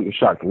 Well, I wanted to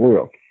shock the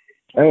world.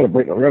 I didn't want to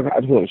break the record. I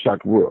just wanted to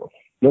shock the world.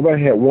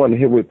 Nobody had won the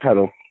heavyweight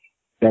title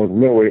that was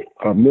middleweight,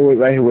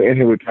 light heavyweight, and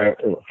heavyweight title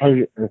in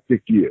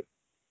 106 years.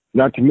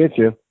 Not to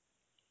mention,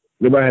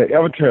 nobody had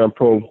ever turned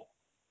pro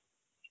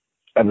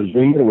at the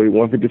dream middleweight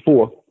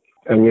 154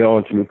 and went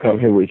on to become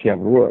heavyweight champion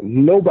of the world.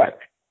 Nobody.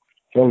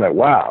 So I'm like,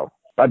 wow.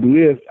 If I do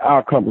this, I'll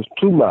accomplish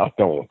 2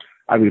 milestones.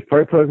 I'll be the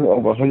first person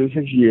over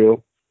 106 years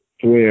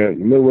to win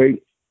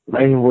middleweight,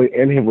 light heavyweight,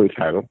 and heavyweight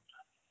title.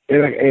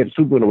 And I can add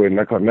super middleweight,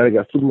 and now they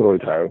got super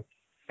middleweight title.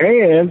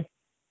 And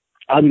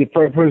I'll be the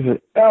first person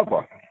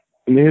ever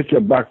in the history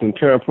of boxing to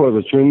turn pro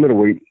as a dream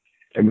middleweight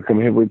and become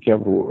heavyweight champion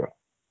of the world.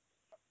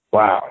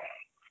 Wow.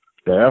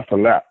 That's a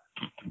lot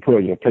to put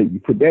on your plate. You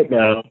put that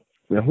down,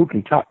 now who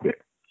can top that?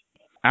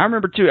 I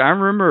remember, too.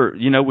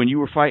 When you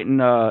were fighting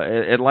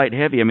at light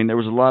heavy, I mean, there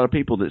was a lot of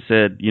people that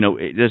said,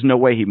 there's no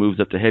way he moves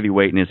up to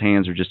heavyweight and his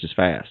hands are just as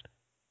fast.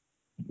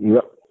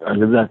 Yep,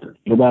 exactly.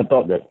 Nobody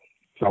thought that.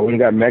 So I went and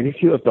got Maggie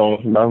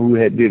Shieldstone, who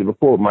had did it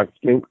before, Michael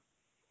Spink.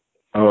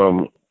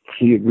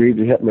 He agreed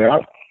to help me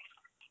out.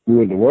 We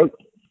went to work.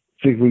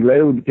 6 weeks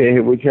later, we became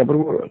heavyweight champion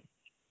of the world.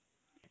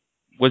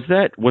 Was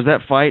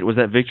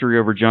that victory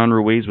over John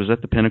Ruiz, was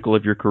that the pinnacle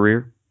of your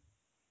career?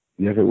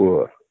 Yes, it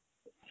was.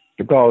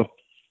 Because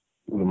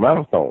it was a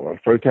milestone. The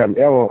first time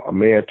ever a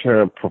man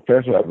turned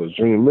professional as a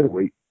junior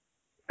middleweight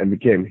and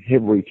became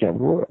heavyweight champion of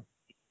the world.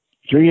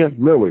 Junior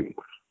middleweight.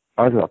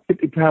 I was a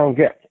 50-pound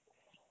gap.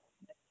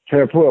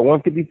 Turned pro at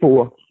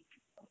 154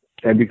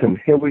 and become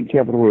heavyweight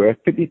champion of the world.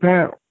 That's 50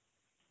 pounds.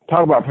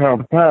 Talk about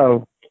pound for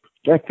pound.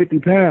 That's 50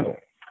 pounds.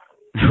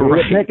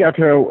 Right.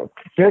 Pacquiao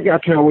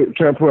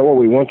turned pro at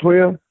what,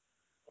 112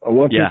 or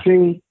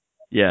 115?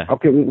 Yeah.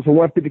 Okay, so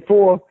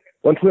 154,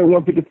 112,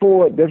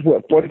 154, that's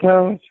what, 40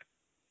 pounds?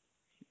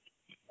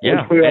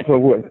 Yeah.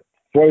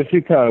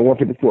 46 pounds,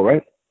 154,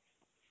 right?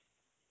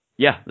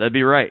 Yeah, that'd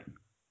be right.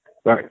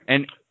 Right.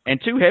 And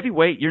 2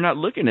 heavyweight, you're not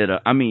looking at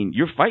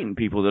you're fighting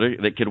people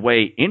that could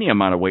weigh any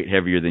amount of weight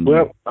heavier than you.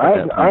 Well,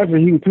 I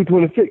actually he was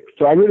 226,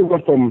 so I really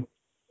went from.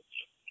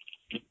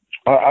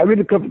 I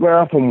really cut the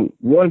ground from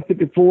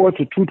 154 to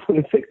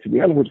 226. To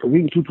be honest with you,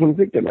 he was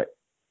 226 that night.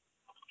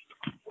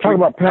 Talking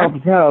about pound for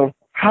pound,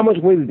 how much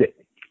weight is that?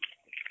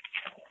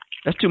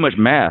 That's too much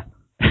math.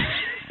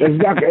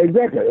 Exactly.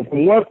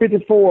 From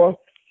 154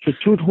 to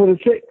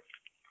 226.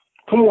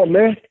 Come on,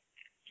 man.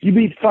 You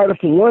beat the fighter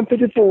from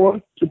 154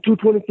 to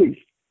 226.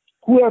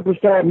 Who else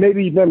besides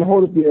maybe Van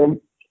Holyfield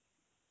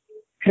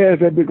has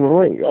that big of a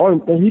ring? I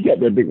don't think he got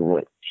that big of a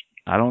ring.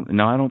 I don't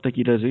think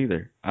he does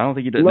either. I don't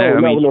think he does.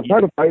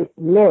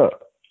 No.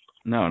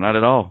 No, not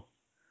at all.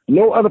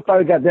 No other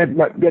fighter got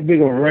that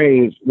big of a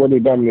range when they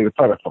dominated the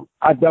fighter from.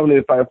 I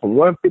dominated the fighter from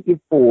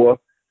 154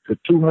 to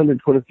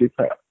 226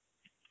 pounds.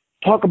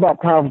 Talk about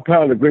pound for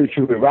pound, the great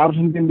Sugar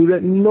Robinson didn't do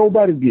that.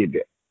 Nobody did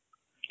that.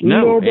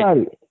 No,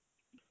 nobody.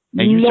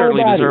 And you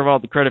certainly deserve all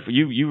the credit for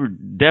you. You were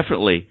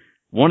definitely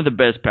one of the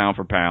best pound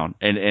for pound.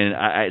 And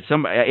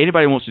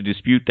anybody wants to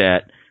dispute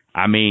that,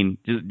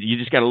 you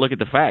just got to look at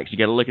the facts. You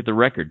got to look at the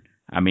record.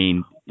 You can't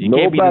be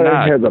denied.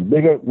 Nobody has a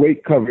bigger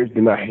weight coverage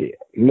than I had.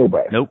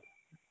 Nobody. Nope.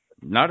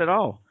 Not at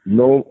all.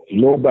 No,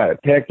 nobody.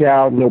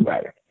 Pacquiao,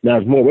 nobody. Now,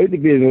 it's more weight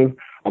divisions.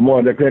 I'm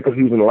on that because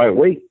he was in the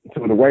lightweight,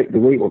 so the weight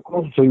was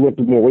closer, so he went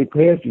through more weight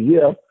classes,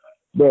 yeah.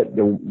 But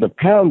the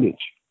poundage,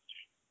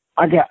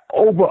 I got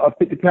over a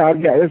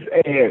 50-pound guy. Let's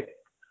add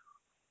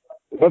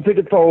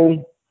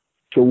 154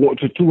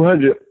 to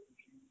 200.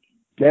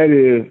 That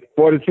is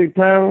 46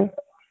 pounds.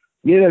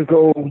 Then let's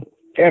go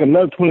add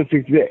another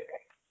 26 to that.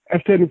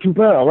 That's 72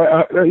 pounds,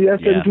 right?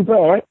 That's 72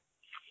 pounds, right?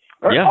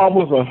 That's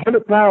almost a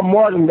 100-pound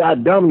margin that I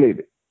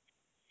dominated.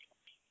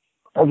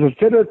 I was a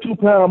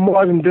 72-pound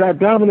margin that I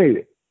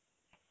dominated.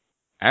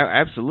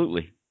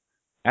 Absolutely.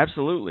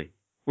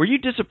 Were you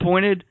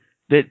disappointed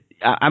that?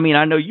 I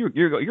know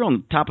you're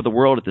on top of the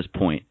world at this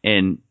point,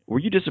 and were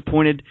you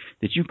disappointed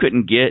that you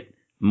couldn't get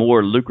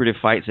more lucrative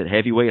fights at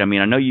heavyweight?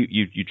 I know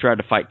you tried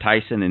to fight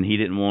Tyson, and he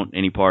didn't want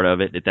any part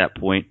of it at that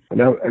point. And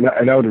that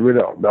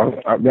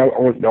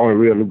was the only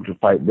real lucrative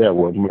fight there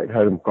was Mike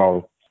had him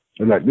call.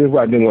 And this is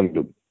what I didn't want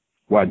to do.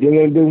 What I didn't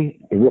want to do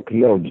is what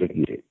Canelo just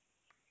did.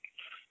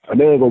 I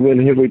didn't want to win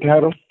the heavyweight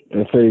title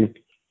and say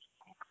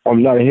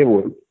I'm not a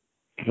heavyweight.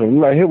 So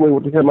I'm not a heavyweight.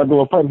 What the hell am I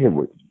doing fighting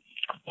heavyweight?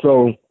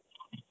 So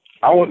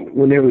I want to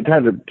win the heavyweight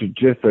title to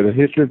just for the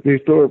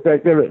historic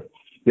fact of it.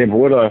 Then for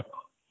what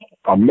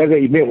a mega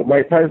event with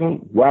Mike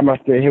Tyson, why am I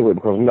staying heavyweight?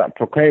 Because I'm not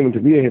proclaiming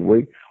to be a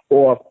heavyweight,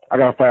 or I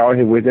got to fight all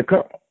heavyweights that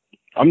come.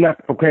 I'm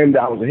not proclaiming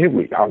that I was a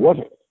heavyweight. I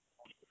wasn't.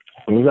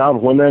 I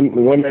was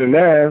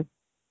 199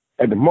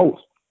 at the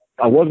most.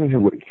 I wasn't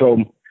heavyweight. So,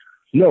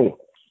 no,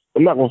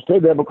 I'm not going to stay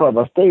there because if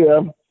I stay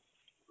there,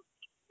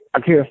 I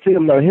can't say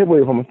I'm not a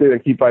heavyweight if I'm going to stay there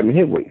and keep fighting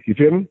heavyweights. You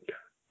feel me?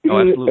 Oh,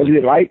 absolutely. If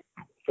you like,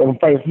 if I'm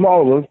fighting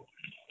smaller ones,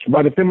 if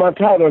I defend my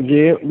title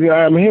again, then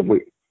I am a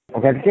heavyweight.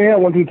 Okay, I can't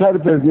have 1, 2 title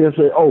defenses and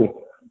say,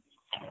 oh,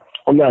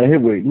 I'm not a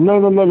heavyweight. No.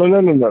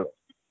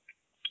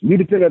 You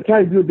defend that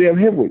title, you're a damn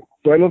heavyweight.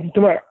 So I know what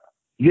tomorrow.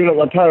 You know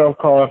my title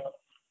because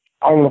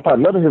I want to fight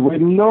another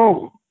heavyweight.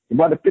 No. If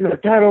I defend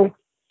that title,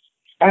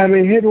 I'm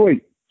a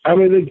heavyweight. I'm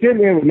a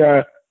legitimate heavyweight.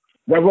 Now,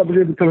 if I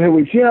didn't become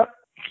heavyweight champ,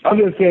 I'm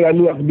just saying I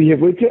knew I could be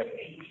heavyweight champ.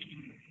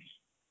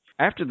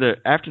 After the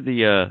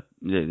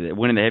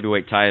winning the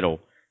heavyweight title,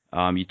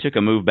 you took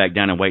a move back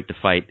down in weight to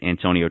fight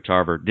Antonio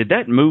Tarver. Did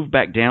that move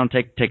back down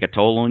take a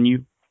toll on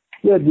you?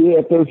 Yeah,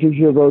 36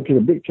 years old to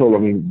the big toll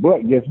on me.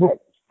 But guess what?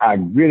 I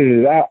gritted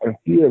it out and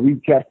still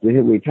recaptured the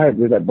heavyweight title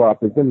just like Bob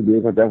Fitzgerald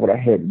did, because that's what I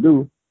had to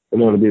do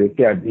in order to be able to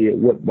say I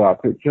did what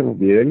Bob Fitzgerald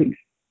did at least.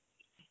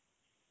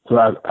 So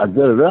I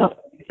gritted it out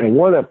and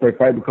won that first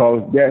fight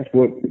because that's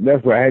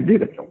what I had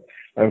did it.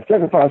 And the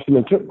second fight I should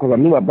have took because I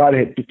knew my body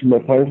had too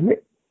much punishment.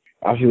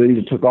 I should have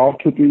either took off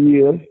 2-3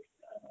 years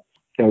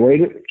and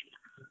waited,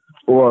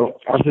 or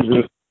I should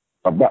have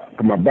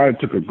my body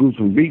took a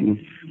gruesome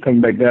beating coming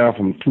back down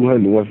from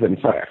 200 to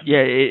 175. Yeah,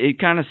 it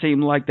kind of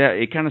seemed like that.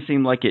 It kind of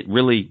seemed like it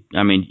really,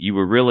 you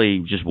were really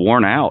just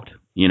worn out,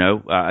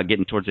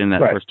 getting towards the end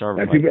of that first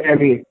Tarver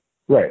fight.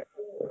 Right.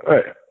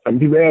 And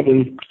people ask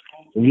me,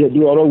 you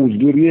do all those,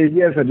 do it again?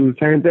 Yes, I do the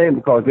same thing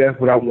because that's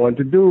what I wanted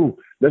to do.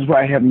 That's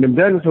why I haven't been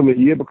done it so many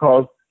years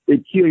because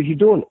it kills you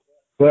doing it.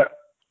 But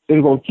if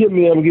it's going to kill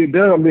me, I'm going to get it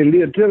done. I'm going to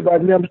live till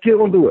about me. I'm still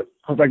going to do it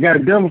because I got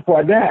it done before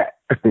I die.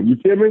 You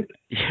feel me?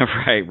 Yeah,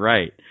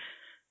 right.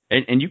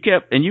 And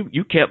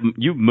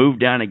you moved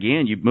down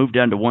again. You moved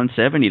down to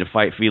 170 to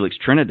fight Felix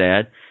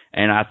Trinidad,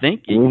 and I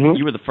think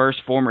you were the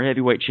first former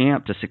heavyweight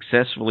champ to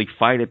successfully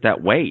fight at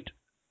that weight.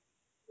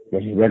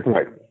 That's exactly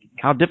right.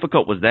 How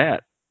difficult was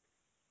that?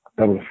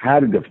 That was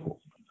highly difficult,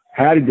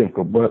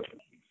 but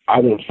I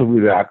want to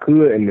prove that I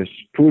could, and to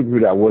prove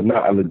that I was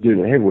not a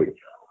legitimate heavyweight.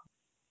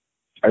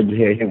 I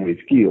just had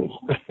heavyweight skills.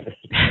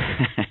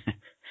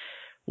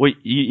 Well,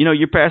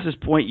 you're past this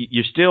point.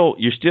 You're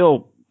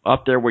still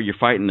up there where you're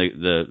fighting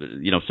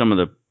the some of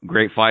the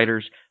great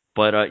fighters,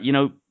 but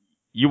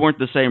you weren't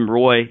the same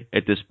Roy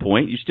at this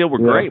point. You still were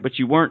great, but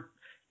you weren't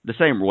the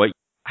same Roy.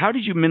 how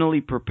did you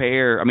mentally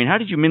prepare? I mean, how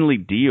did you mentally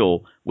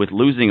deal with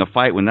losing a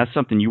fight when that's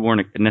something you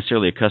weren't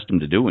necessarily accustomed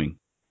to doing?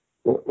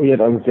 Well, you have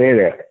to understand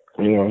that.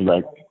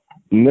 Like,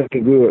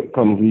 nothing good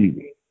comes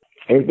easy.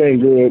 Everything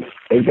good,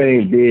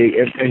 everything big,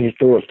 everything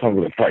historic comes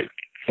with a price.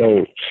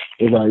 So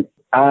it's like,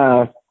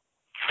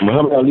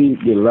 Muhammad Ali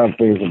did a lot of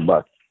things in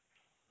boxing,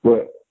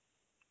 but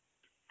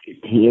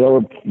he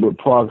ended up with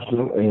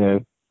Parkinson,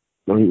 and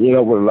he ended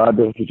up with a lot of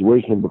different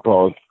situations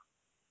because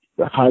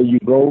the higher you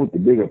go, the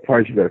bigger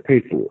price you got to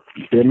pay for it.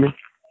 You feel me?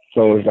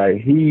 So it's like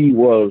he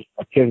was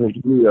attempting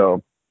to be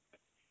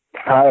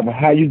however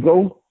high you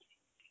go,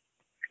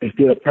 it's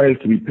still a price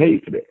to be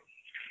paid for that.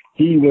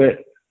 He went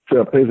to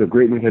a place of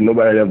greatness that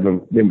nobody had ever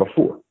been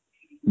before.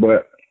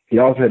 But he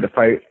also had to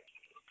fight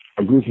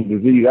a gruesome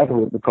disease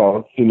afterwards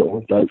because,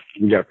 it's like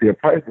we got to pay a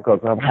price because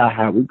of how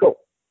high we go.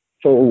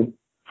 So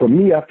for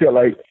me, I feel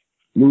like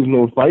losing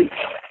those fights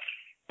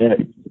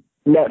and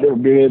not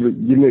being able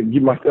to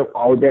give myself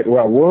all that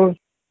where I was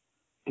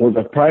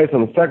a price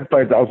and a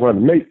sacrifice that I was going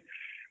to make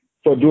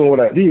for doing what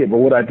I did. But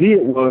what I did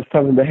was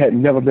something that had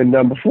never been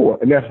done before.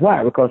 And that's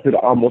why, because it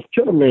almost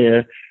killed a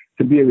man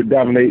to be able to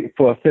dominate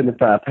for a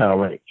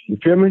 75-pound range. You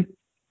feel me?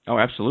 Oh,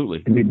 absolutely.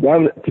 To be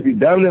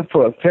dominant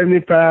for a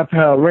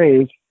 75-pound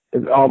range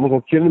is almost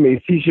going to kill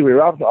me. See, Sugar Ray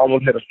Robinson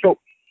almost had a stroke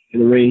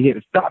in the ring. He had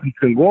to stop. He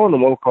couldn't go on no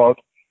more because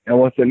at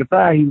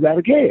 175, he was out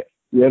of gas.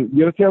 You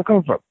understand where I'm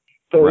coming from?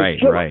 So right.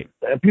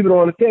 And people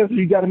don't understand, so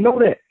you got to know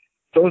that.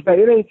 So it's like,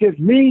 it ain't just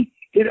me.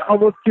 It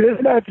almost kills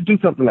me to do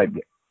something like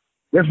that.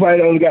 That's why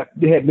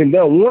it had been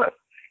done once.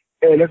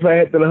 And that's why it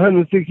had been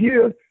 106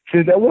 years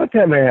since that one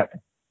time it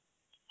happened.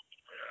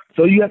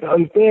 So you have to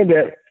understand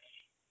that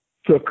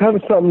to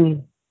accomplish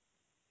something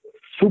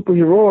super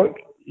heroic,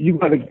 you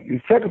got to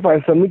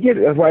sacrifice something to get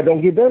it. That's why it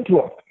don't get done too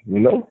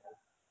often,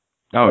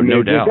 Oh,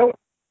 no doubt.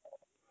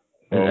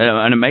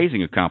 An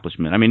amazing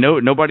accomplishment. I mean,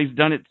 nobody's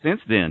done it since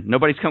then.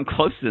 Nobody's come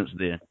close since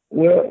then.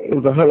 Well, it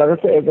was like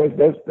I said,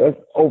 that's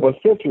over a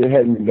century it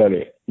hadn't been done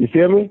it. You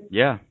feel me?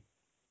 Yeah.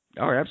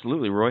 Oh,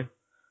 absolutely, Roy.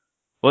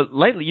 Well,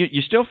 lately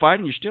you're still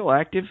fighting. You're still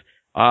active.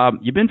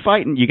 You've been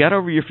fighting. You got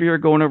over your fear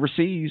of going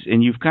overseas,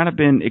 and you've kind of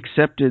been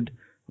accepted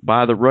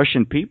by the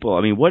Russian people.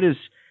 I mean, what is?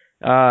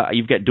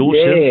 You've got dual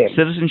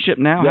citizenship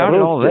now. How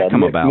did all of that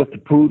come about?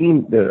 Mr.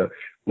 Putin,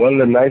 one of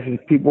the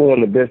nicest people,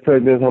 one of the best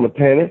presidents on the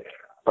planet.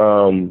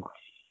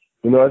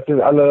 It's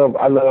just,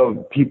 I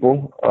love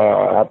people.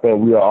 I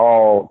think we are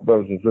all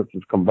brothers and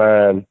sisters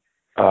combined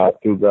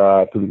through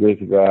God, through the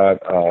grace of God,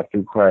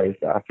 through Christ.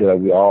 I feel like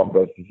we are all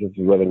brothers and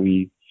sisters, whether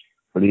we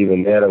believe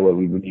in that or whether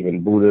we believe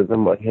in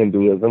Buddhism or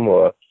Hinduism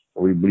or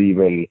we believe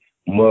in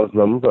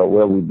Muslims or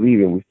whatever we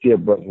believe in. We still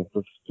brothers and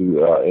sisters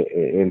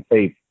in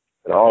faith.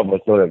 And all of us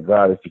know that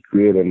God is the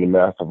creator and the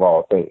master of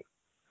all things.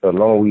 So as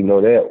long as we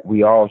know that,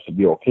 we all should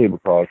be okay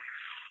because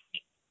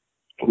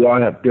we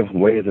all have different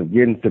ways of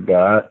getting to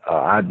God.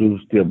 I do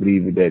still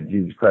believe that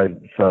Jesus Christ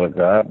is the Son of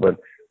God, but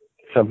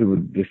some people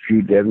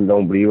dispute that and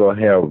don't believe or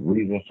have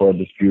reasons for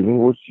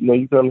disputing, which,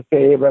 you can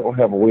understand. Everybody going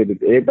to have a way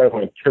everybody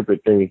going to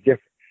interpret things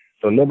different.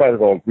 So nobody's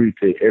going to agree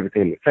to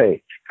everything the same.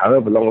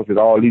 However, as long as it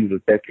all leads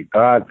us back to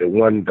God,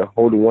 the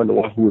Holy One, the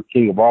one who is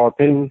King of all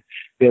things,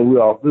 then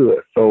we're all good.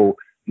 So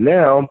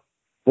now,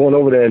 going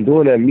over there and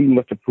doing that, meeting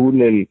Mr.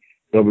 Putin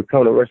and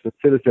becoming a Russian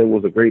citizen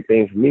was a great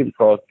thing for me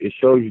because it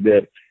shows you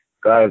that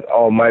God is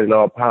almighty and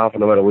all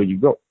powerful no matter where you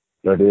go.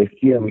 They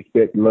still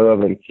respect,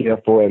 love, and care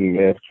for and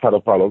try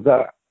to follow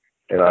God.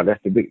 And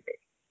that's the big thing.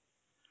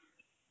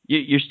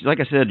 You're like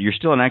I said, you're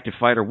still an active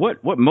fighter.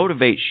 What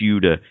motivates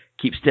you to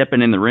keep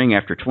stepping in the ring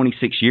after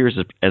 26 years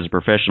as a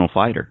professional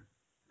fighter?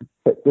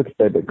 It's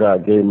that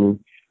God gave me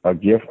a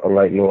gift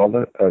unlike no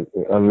other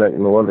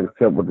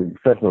except with the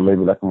exception of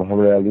maybe like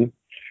Muhammad Ali.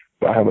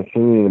 So I haven't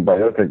seen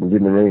anybody else that can get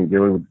in the ring and get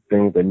away with the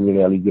things that me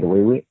and Ali get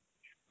away with.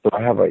 So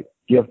I have a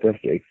gift that's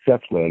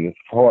exceptional, and it's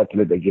hard to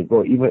let that gift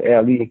go. Even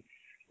Ali,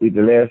 with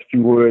the last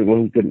few words,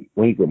 when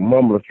he could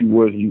mumble a few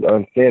words, you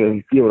understand and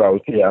you feel what I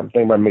was saying. I'm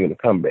thinking about making a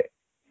comeback.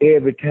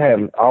 Every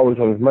time, always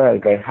on his mind,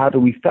 it's like, how do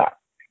we stop?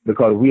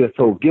 Because we are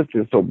so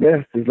gifted and so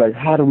blessed. It's like,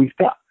 how do we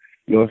stop?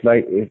 It's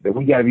like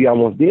we got to be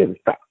almost there to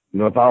stop.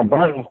 If our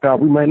body don't stop,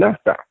 we might not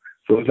stop.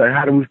 So it's like,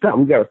 how do we stop?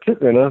 We got a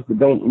kicker in us, but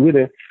don't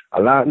really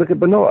allow. Look at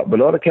Bernard.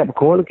 Bernard the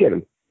Capricorn, look at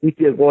him. He's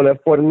still going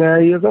at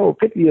 49 years old,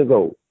 50 years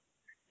old.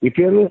 You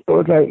feel me? So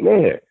it's like,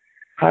 man,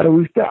 how do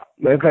we stop?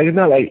 It's like, it's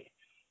not like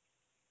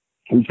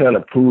we trying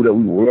to prove that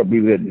we will be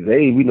at this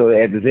age. We know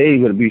that at this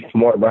age, we're going to be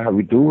smart about how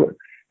we do it.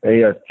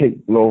 And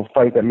take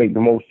fights that make the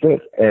most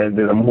sense and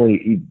then are more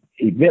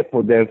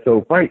eventful than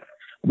so fights.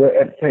 But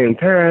at the same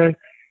time,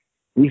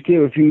 we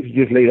still refuse to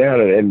just lay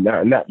down and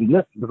not do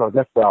nothing because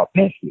that's where our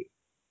passion is.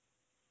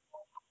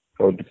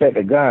 So the fact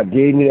that God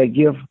gave me that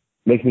gift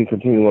makes me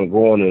continue to want to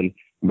go on, and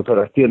because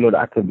I still know that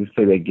I can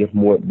display that gift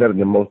better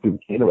than most people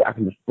can. I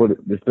can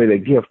display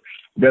that gift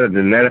better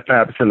than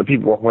 95% of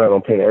people walking around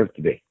on planet Earth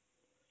today.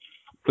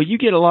 But you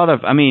get a lot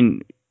of,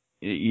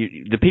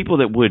 the people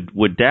that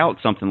would doubt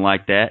something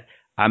like that,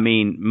 I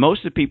mean,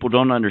 most of the people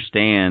don't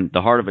understand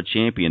the heart of a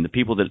champion. The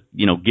people that,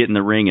 get in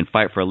the ring and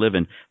fight for a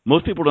living,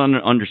 most people don't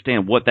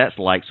understand what that's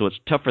like, so it's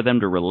tough for them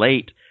to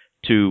relate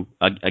to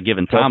a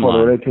given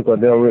timeline.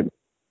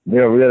 They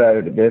don't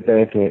realize that the best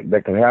thing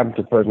that can happen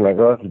to a person like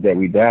us is that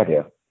we die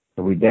there.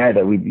 So we die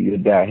that we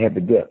die a happy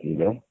death,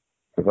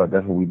 because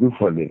that's what we do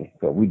for a living.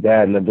 So if we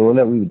died not doing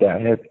that, we would die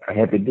a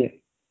happy death.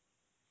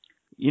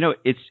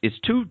 It's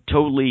two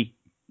totally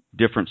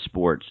different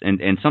sports,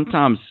 and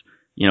sometimes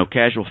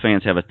casual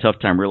fans have a tough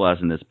time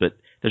realizing this, but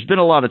there's been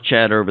a lot of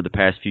chatter over the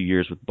past few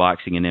years with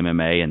boxing and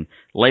MMA, and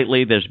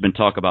lately there's been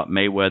talk about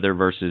Mayweather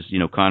versus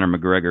Conor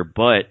McGregor,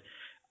 but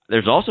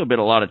there's also been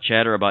a lot of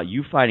chatter about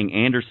you fighting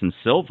Anderson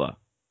Silva.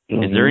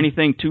 Mm-hmm. Is there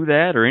anything to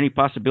that, or any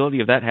possibility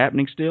of that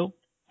happening still?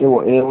 It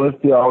was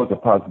still always a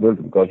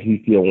possibility because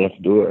he still wants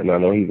to do it, and I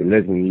know he's a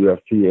legend in the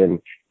UFC. And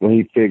when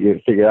he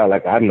figured out,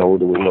 like I know,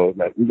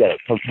 that we got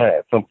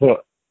at some point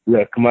we got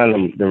to come out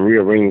of the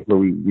real rings where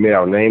we made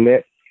our name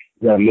at.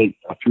 We got to make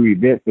a few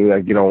events and we got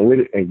to get on with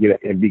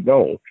it and be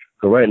gone.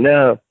 So right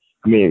now,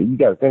 I mean, you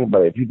got to think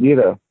about it. If you did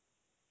a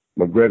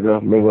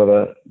McGregor,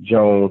 Mayweather,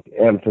 Jones,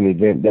 Anderson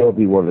event, that would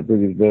be one of the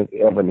biggest events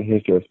ever in the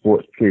history of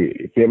sports. Period.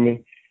 You feel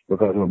me?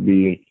 Because it would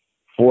be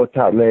 4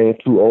 top names,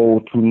 2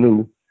 old, 2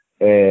 new,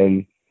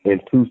 and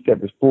 2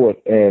 separate sports.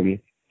 And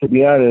to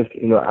be honest,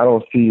 I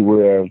don't see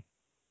where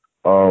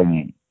I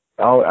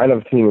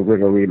never seen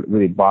McGregor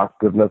really box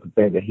good enough to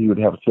think that he would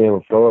have a chance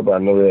with Floyd, but I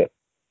know that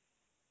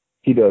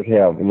he does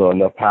have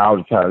enough power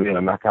to try to land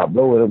a knockout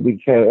blow with a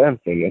big chance of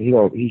Anderson.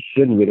 And he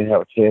shouldn't really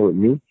have a chance with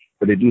me,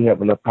 but they do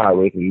have enough power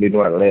with him. They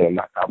know how to land a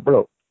knockout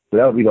blow. So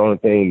that would be the only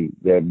thing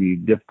that would be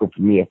difficult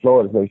for me and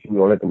Floyd is make sure we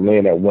don't let them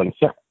land that one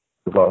shot.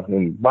 Because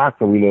in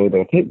boxing, we know it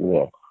don't take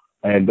one.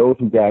 And those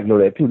two guys know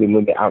that too. They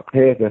know they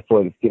outclass as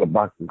far as the skill of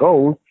boxing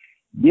goes,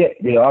 yet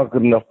they are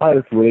good enough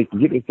fighters where they can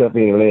get themselves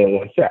in and land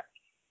one shot.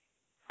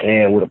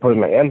 And with a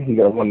person like Anderson, you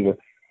got to wonder,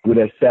 will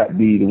that shot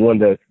be the one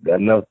that's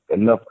enough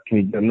can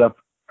he get enough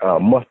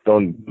muster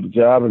on to do the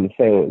job? And the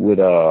same with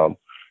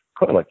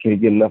Conor, can he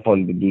get enough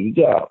on to do the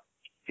job?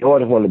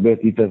 Floyd is one of the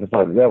best defensive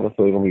fighters ever,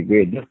 so it's going to be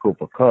very difficult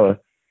for Conor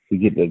to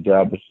get that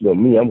job. But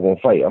me, I'm going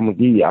to fight. I'm going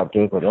to give you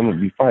opportunity because I'm going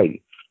to be fighting.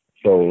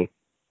 So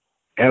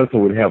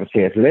Anderson would have a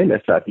chance to land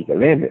that shot. He can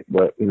land it,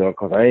 but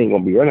because I ain't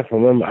gonna be running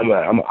from him. I'm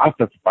an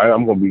offensive fighter.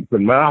 I'm gonna be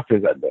putting my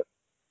offense out there.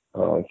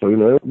 So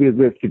it'll be a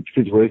good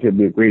situation. It'll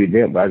be a great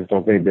event, but I just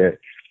don't think that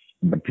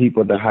the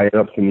people that higher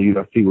ups in the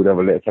UFC would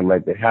ever let something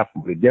like that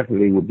happen. But it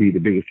definitely would be the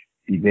biggest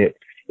event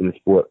in the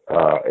sport,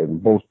 in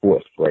both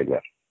sports right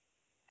now.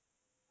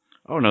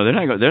 Oh no, they're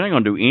not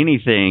going to do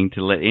anything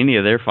to let any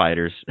of their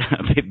fighters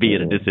be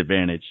at a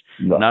disadvantage.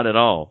 No. Not at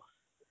all.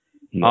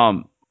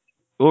 No.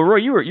 Well, Roy,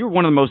 you were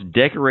one of the most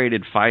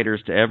decorated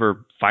fighters to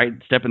ever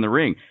step in the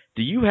ring.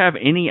 Do you have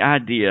any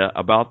idea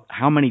about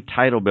how many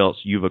title belts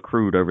you've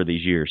accrued over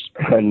these years?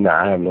 No,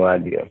 I have no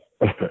idea.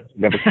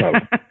 Never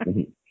counted.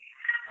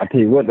 I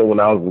tell you what, though, when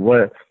I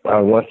was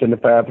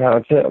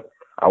 175-pound champ,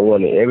 I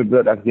won every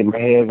belt I could get my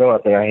hands on.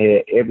 I think I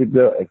had every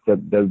belt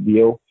except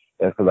WBO.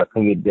 That's because I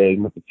couldn't get Dave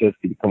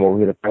Matuszewski to come over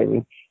here to fight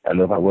me. I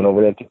know if I went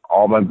over there and took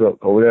all my belts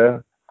over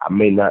there, I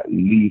may not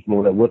leave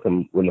more than with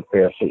them with a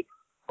fair shake.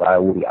 I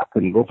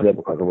couldn't go for that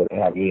because of what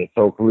happened in his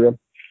whole career.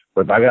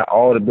 But if I got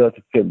all the belts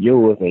except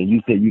yours, and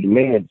you said you the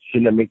man,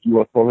 shouldn't that make you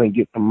want to come and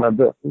get some of my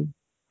belts?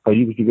 Because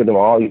you can get them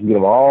all. You can get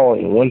them all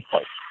in one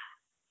fight.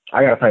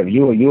 I got to fight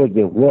you. You were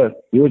just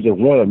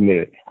one of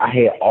them. I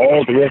had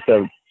all the rest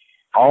of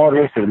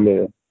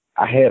them.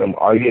 I had them.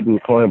 All you had to do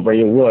was come and bring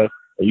your one,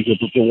 and you can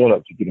put your one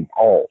up to get them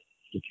all.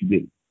 But you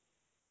didn't.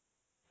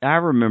 I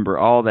remember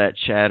all that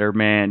chatter,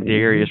 man.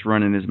 Darius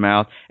running his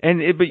mouth,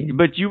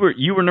 but you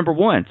were number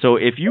one. So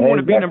if you want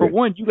to be number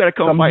one, you got to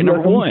come fight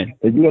number one.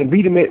 If you want to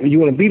beat the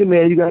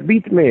man, you got to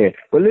beat the man.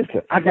 But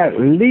listen, I got at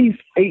least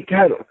 8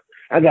 titles.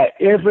 I got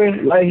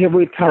every light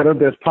heavyweight title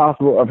that's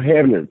possible of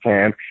having at the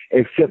time,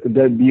 except the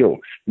WBO.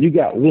 You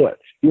got one.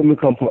 You want me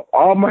to come put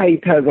all my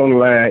 8 titles on the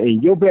line in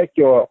your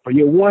backyard for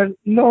your one?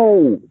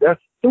 No, that's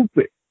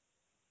stupid.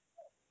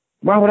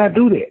 Why would I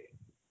do that?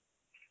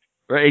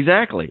 Right,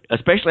 exactly,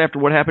 especially after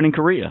what happened in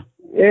Korea.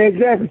 Yeah,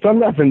 exactly. So I'm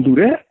not going to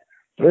do that.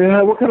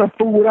 What kind of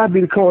fool would I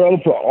be to come out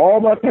and put all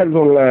my titles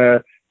on the line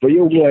for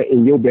your one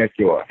in your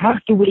backyard? How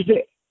stupid is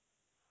that?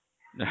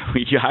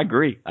 Yeah, I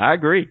agree.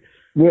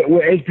 When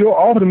HBO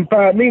offered him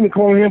 $5 million to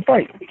come over here and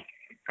fight.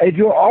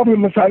 HBO offered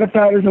him a side of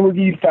fighters and would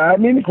give you $5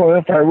 million to come over here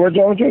and fight Roy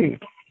Jones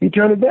Jr. He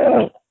turned it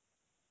down.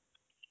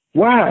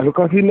 Why?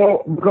 Because he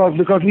know he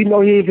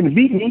ain't going to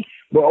beat me.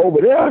 But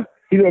over there,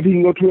 he know if he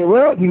can go 12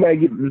 rounds, he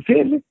might get the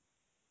decision.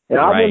 And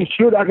I wasn't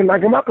sure that I can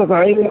knock him out because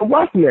I ain't even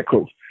watching that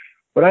close.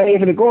 But I ain't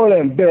going to go there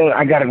and bet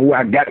I got to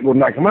go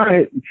knock him out.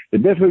 The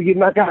best way to get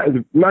knocked out is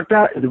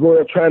to go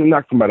there trying to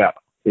knock somebody out.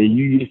 And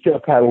you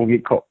yourself probably won't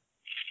get caught.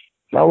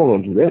 So I wasn't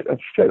going to do that.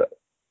 That's straight up.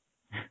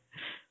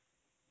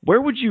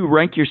 Where would you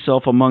rank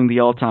yourself among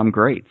the all-time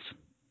greats?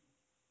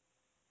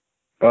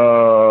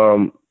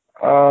 To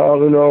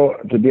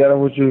be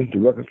honest with you, the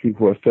record speaks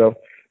for itself.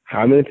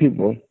 How many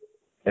people,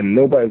 and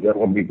nobody's ever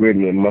going to be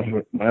greater than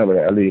Muhammad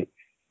Ali,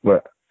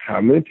 but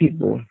how many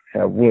people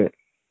have went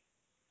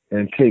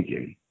and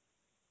taken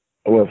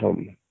away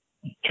from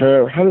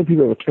how many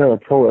people have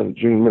turned pro as a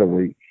junior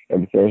middleweight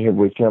and became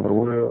heavyweight champion of the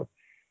world?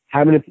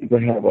 How many people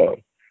have a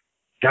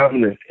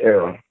dominance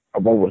era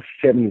of over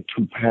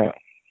 72 pounds?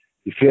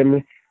 You feel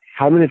me?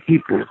 How many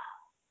people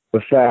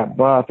besides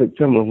Bob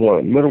Fitzgerald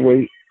won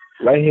middleweight,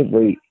 light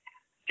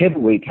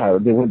heavyweight title,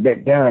 they went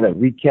back down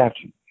and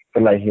recaptured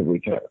the light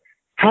heavyweight title?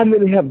 How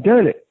many have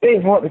done it? It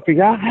ain't hard to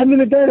figure out. How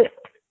many done it?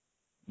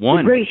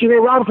 One. The great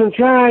Sinead Robinson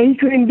tried. He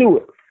couldn't do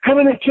it. How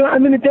many tried? How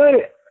many done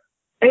it?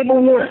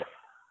 Abel won.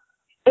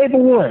 And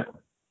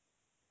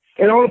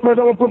the only person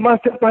I'm going to put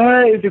myself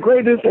behind is the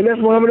greatest, and that's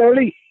Muhammad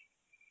Ali.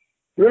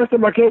 The rest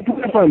of them I can't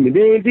put in front of me.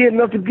 They ain't did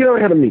enough to get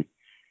ahead of me.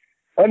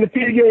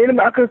 Undefeated,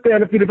 yeah, I couldn't stay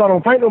undefeated if I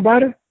don't fight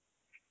nobody.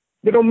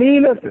 They don't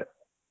mean nothing.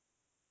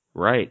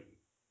 Right.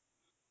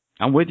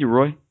 I'm with you,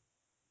 Roy.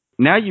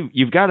 Now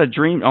you've got a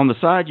dream on the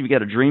side. You've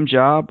got a dream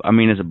job. I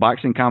mean, as a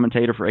boxing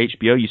commentator for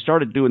HBO, you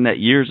started doing that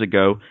years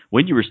ago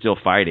when you were still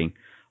fighting.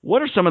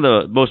 What are some of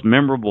the most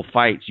memorable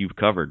fights you've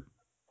covered?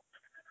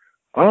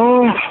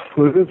 Oh,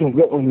 well, this one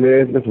good one,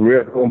 man. This is a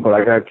real good one, but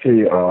I gotta tell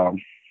you,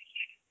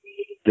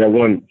 that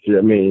one.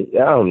 I mean,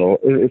 I don't know.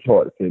 It's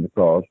hard to say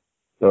because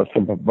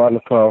some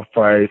Pavlikov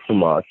fights,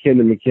 some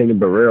Kenny McKinney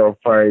Barrera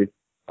fights,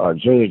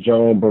 Junior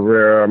Jones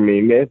Barrera. I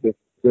mean, man, it's just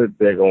good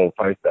daggone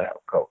fights to have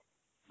covered.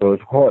 So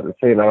it's hard to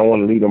say, and I don't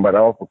want to leave nobody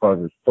off because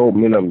there's so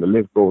many of them. The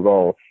list goes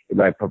on. It's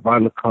like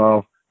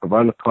Pavlikov,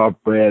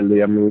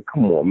 Bradley. I mean,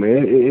 come on,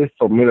 man. It's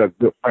so many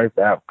good fights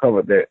to have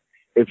covered that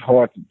it's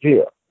hard to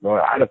tell. You know,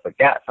 I just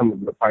forgot some of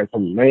the fights,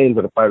 some of the names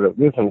of the fighters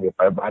that this one good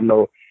fight, but I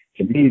know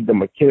to me the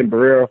McKinney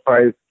Barrera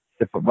fight,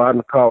 the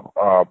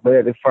Pavlikov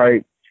Bradley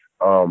fight,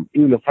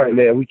 even the fight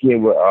last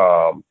weekend with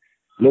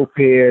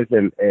Lopez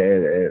and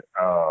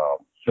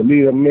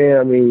Shalita, man.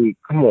 I mean,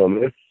 come on,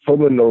 man. There's so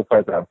many of those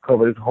fights I've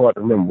covered. It's hard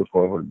to remember which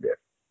one was the best.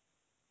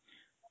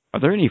 Are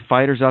there any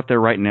fighters out there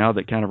right now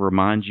that kind of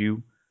remind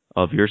you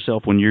of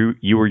yourself when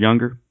you were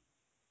younger?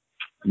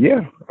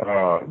 Yeah,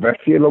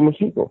 Vasyl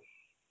Lomachenko.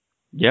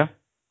 Yeah.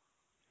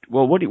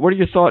 Well, what are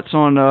your thoughts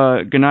on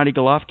Gennady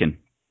Golovkin?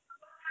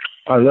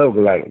 I love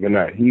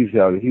Gennady. He's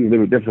a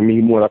little bit different from me.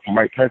 He's more like a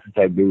Mike Tyson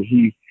type dude.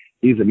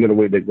 He's a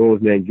middleweight that goes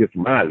there and gets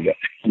him out of there.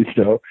 You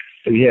know,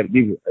 so he had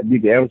a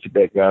big amateur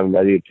background in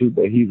that too,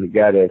 but he's a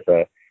guy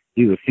that's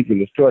he's a seek and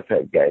destroy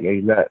type guy. And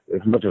he's not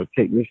as much of a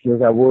technician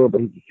as I was,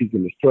 but he's a seek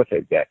and destroy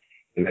type guy.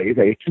 And it's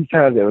like two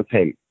times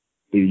entertainment.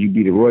 Either you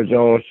be the Roy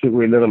Jones, Sugar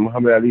Ray Leonard,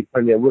 Muhammad Ali,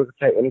 Funny Whitaker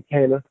type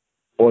entertainer,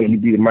 or you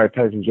be the Mike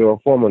Tyson, Joe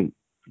Foreman,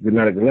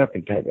 Gennady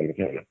Golovkin type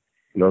entertainer.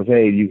 You know what I'm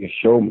saying? You can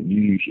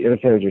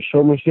entertain with your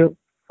showmanship,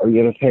 or you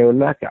entertain with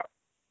knockout.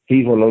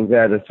 He's one of those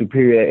guys that's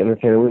superior at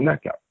entertaining with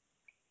knockout.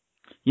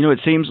 You know, it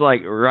seems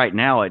like right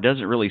now it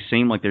doesn't really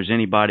seem like there's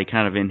anybody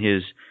kind of in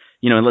his,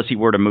 you know, unless he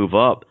were to move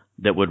up,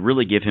 that would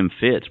really give him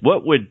fits.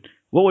 What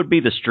would be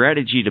the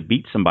strategy to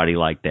beat somebody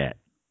like that?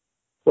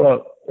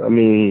 Well, I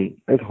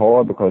mean, it's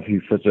hard because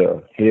he's such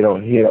a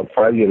head-up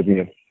fighter. You got to be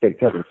in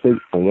spectacular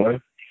shape for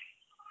one.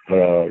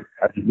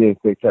 After being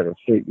spectacular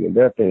shape, and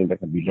that thing that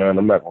can be done.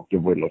 I'm not gonna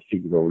give away no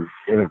secret over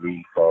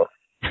interviews, so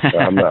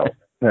I'm not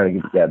trying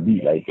to get the guy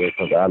beat like that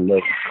because I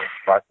love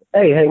boxing.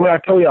 Hey, what I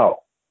told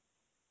y'all.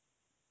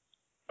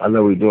 I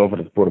know we're doing for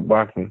the sport of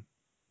boxing,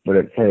 but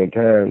at the same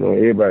time, you know,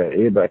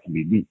 everybody can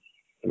be beat.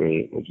 I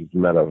mean, it's just a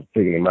matter of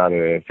figuring them out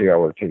and figure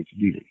out what it takes to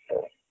beat it.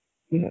 So,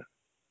 yeah.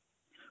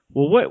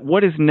 Well,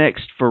 what is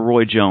next for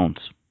Roy Jones?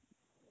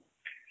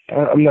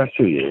 I'm not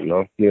sure yet. You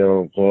know,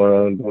 still going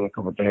on, doing a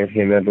couple of things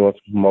here and there, doing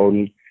some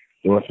promoting,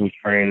 doing some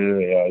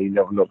training. You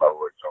never know about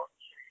Roy Jones.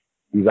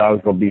 He's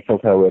always going to be some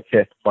kind of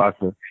attached to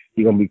boxing.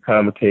 He's going to be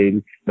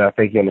commentating. And I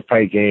think he's on the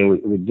fight game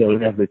with Joe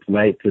Netflix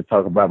tonight to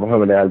talk about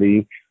Muhammad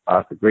Ali.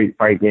 It's a great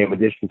fight game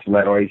edition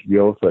tonight on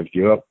HBO. So if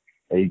you're up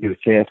and you get a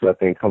chance, I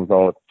think it comes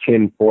on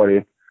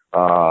 10:40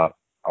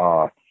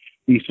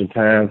 Eastern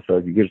time. So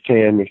if you get a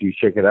chance, make sure you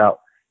check it out.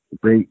 A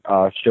great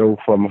show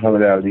for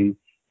Muhammad Ali.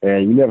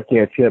 And you never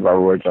can tell about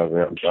Roy Jones.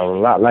 I'm a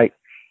lot like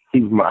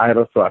he was my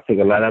idol, so I take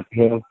a lot after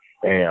him,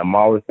 and I'm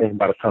always thinking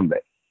about a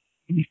comeback.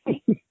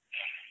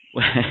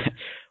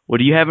 Well,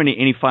 do you have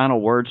any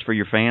final words for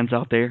your fans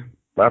out there?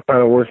 My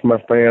final words for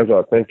my fans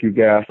are thank you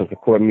guys for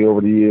supporting me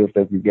over the years.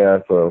 Thank you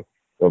guys for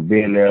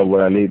being there when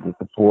I need the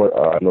support.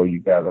 I know you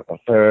guys are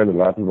concerned. A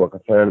lot of people are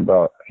concerned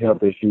about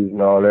health issues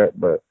and all that,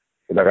 but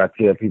like I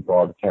tell people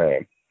all the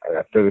time, I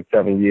got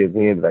 37 years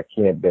in that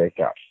I can't back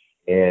out.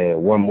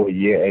 And one more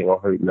year ain't going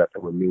to hurt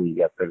nothing with me when you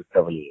got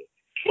 37 years.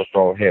 What's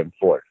wrong with having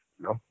 40,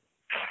 you know?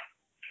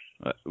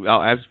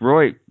 Well, as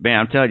Roy, man,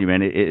 I'm telling you,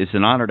 man, it's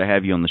an honor to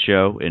have you on the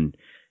show. And,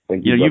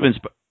 you know,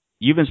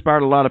 you've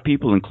inspired a lot of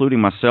people,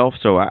 including myself.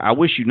 So I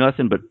wish you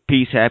nothing but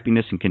peace,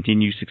 happiness, and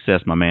continued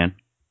success, my man.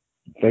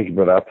 Thank you,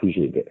 brother. I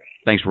appreciate that.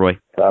 Thanks, Roy.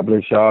 God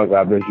bless y'all.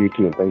 God bless you,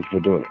 too. And thanks for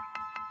doing it.